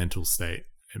with their mental state.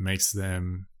 It makes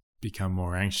them become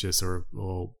more anxious or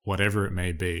whatever it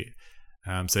may be.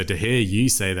 So to hear you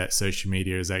say that social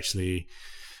media has actually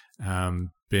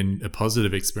been a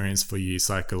positive experience for you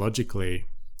psychologically,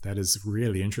 that is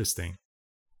really interesting.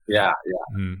 Yeah.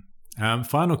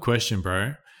 Final question,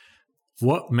 bro.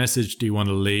 What message do you want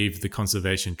to leave the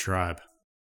conservation tribe?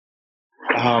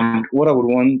 What I would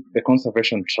want the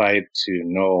conservation tribe to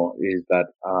know is that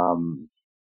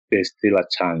there's still a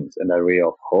chance and a ray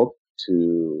of hope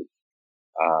to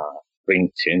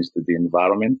bring change to the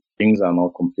environment. Things are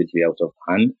not completely out of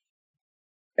hand.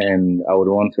 And I would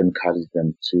want to encourage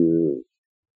them to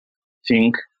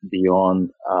think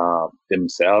beyond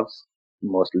themselves.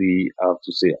 Mostly, I have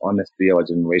to say, honestly, our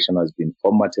generation has been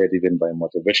formatted even by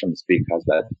motivation speakers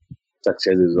that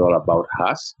success is all about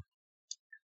us.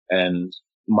 And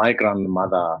my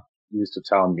grandmother used to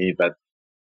tell me that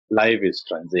life is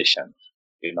transition,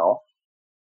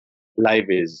 life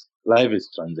is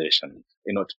transition.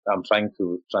 I'm trying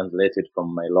to translate it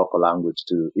from my local language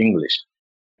to English.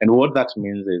 And what that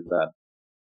means is that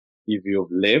if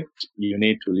you've lived, you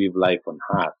need to live life on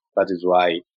earth. That is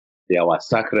why there were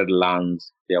sacred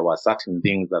lands. There were certain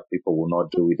things that people will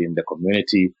not do within the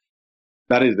community.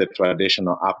 That is the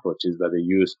traditional approaches that they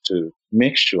use to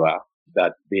make sure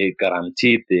that they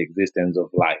guarantee the existence of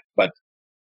life. But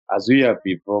as we have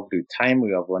evolved with time,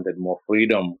 we have wanted more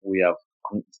freedom. We have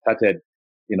started,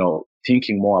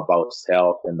 thinking more about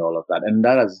self and all of that. And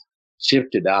that has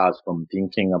shifted us from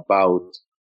thinking about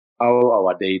how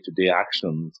our day-to-day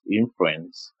actions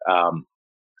influence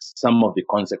some of the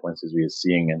consequences we are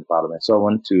seeing in environment. So I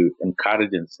want to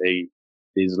encourage and say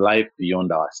there's life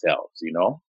beyond ourselves,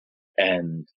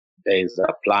 and there's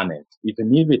a planet.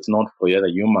 Even if it's not for other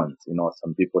humans,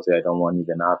 some people say, I don't want to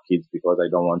even have kids because I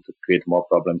don't want to create more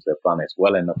problems to the planet.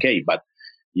 Well and okay, but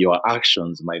your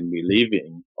actions might be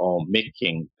leaving or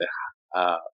making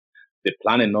the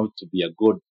planet not to be a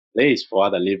good place for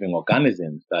other living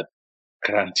organisms that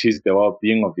guarantees the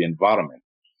well-being of the environment.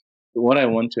 So what I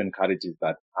want to encourage is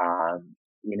that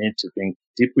we need to think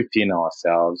deep within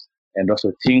ourselves and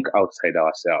also think outside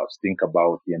ourselves. Think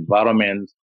about the environment.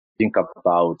 Think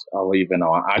about how even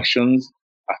our actions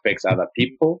affects other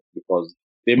people, because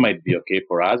they might be okay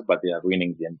for us, but they are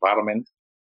ruining the environment.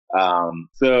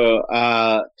 So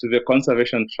to the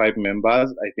Conservation Tribe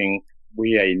members, I think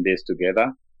we are in this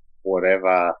together.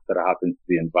 Whatever that happens to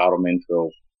the environment,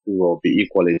 we will be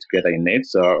equally together in it.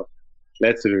 So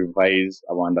let's revise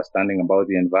our understanding about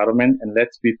the environment and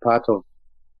let's be part of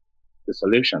the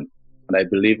solution. And I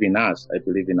believe in us. I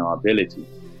believe in our ability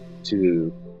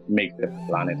to make the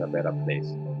planet a better place.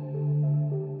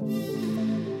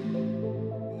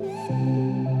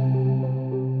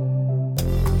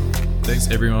 Thanks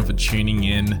everyone for tuning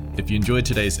in. If you enjoyed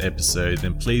today's episode,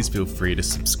 then please feel free to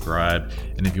subscribe.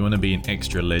 And if you want to be an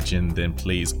extra legend, then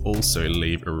please also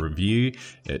leave a review.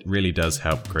 It really does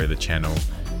help grow the channel.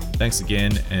 Thanks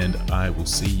again, and I will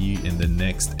see you in the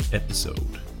next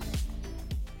episode.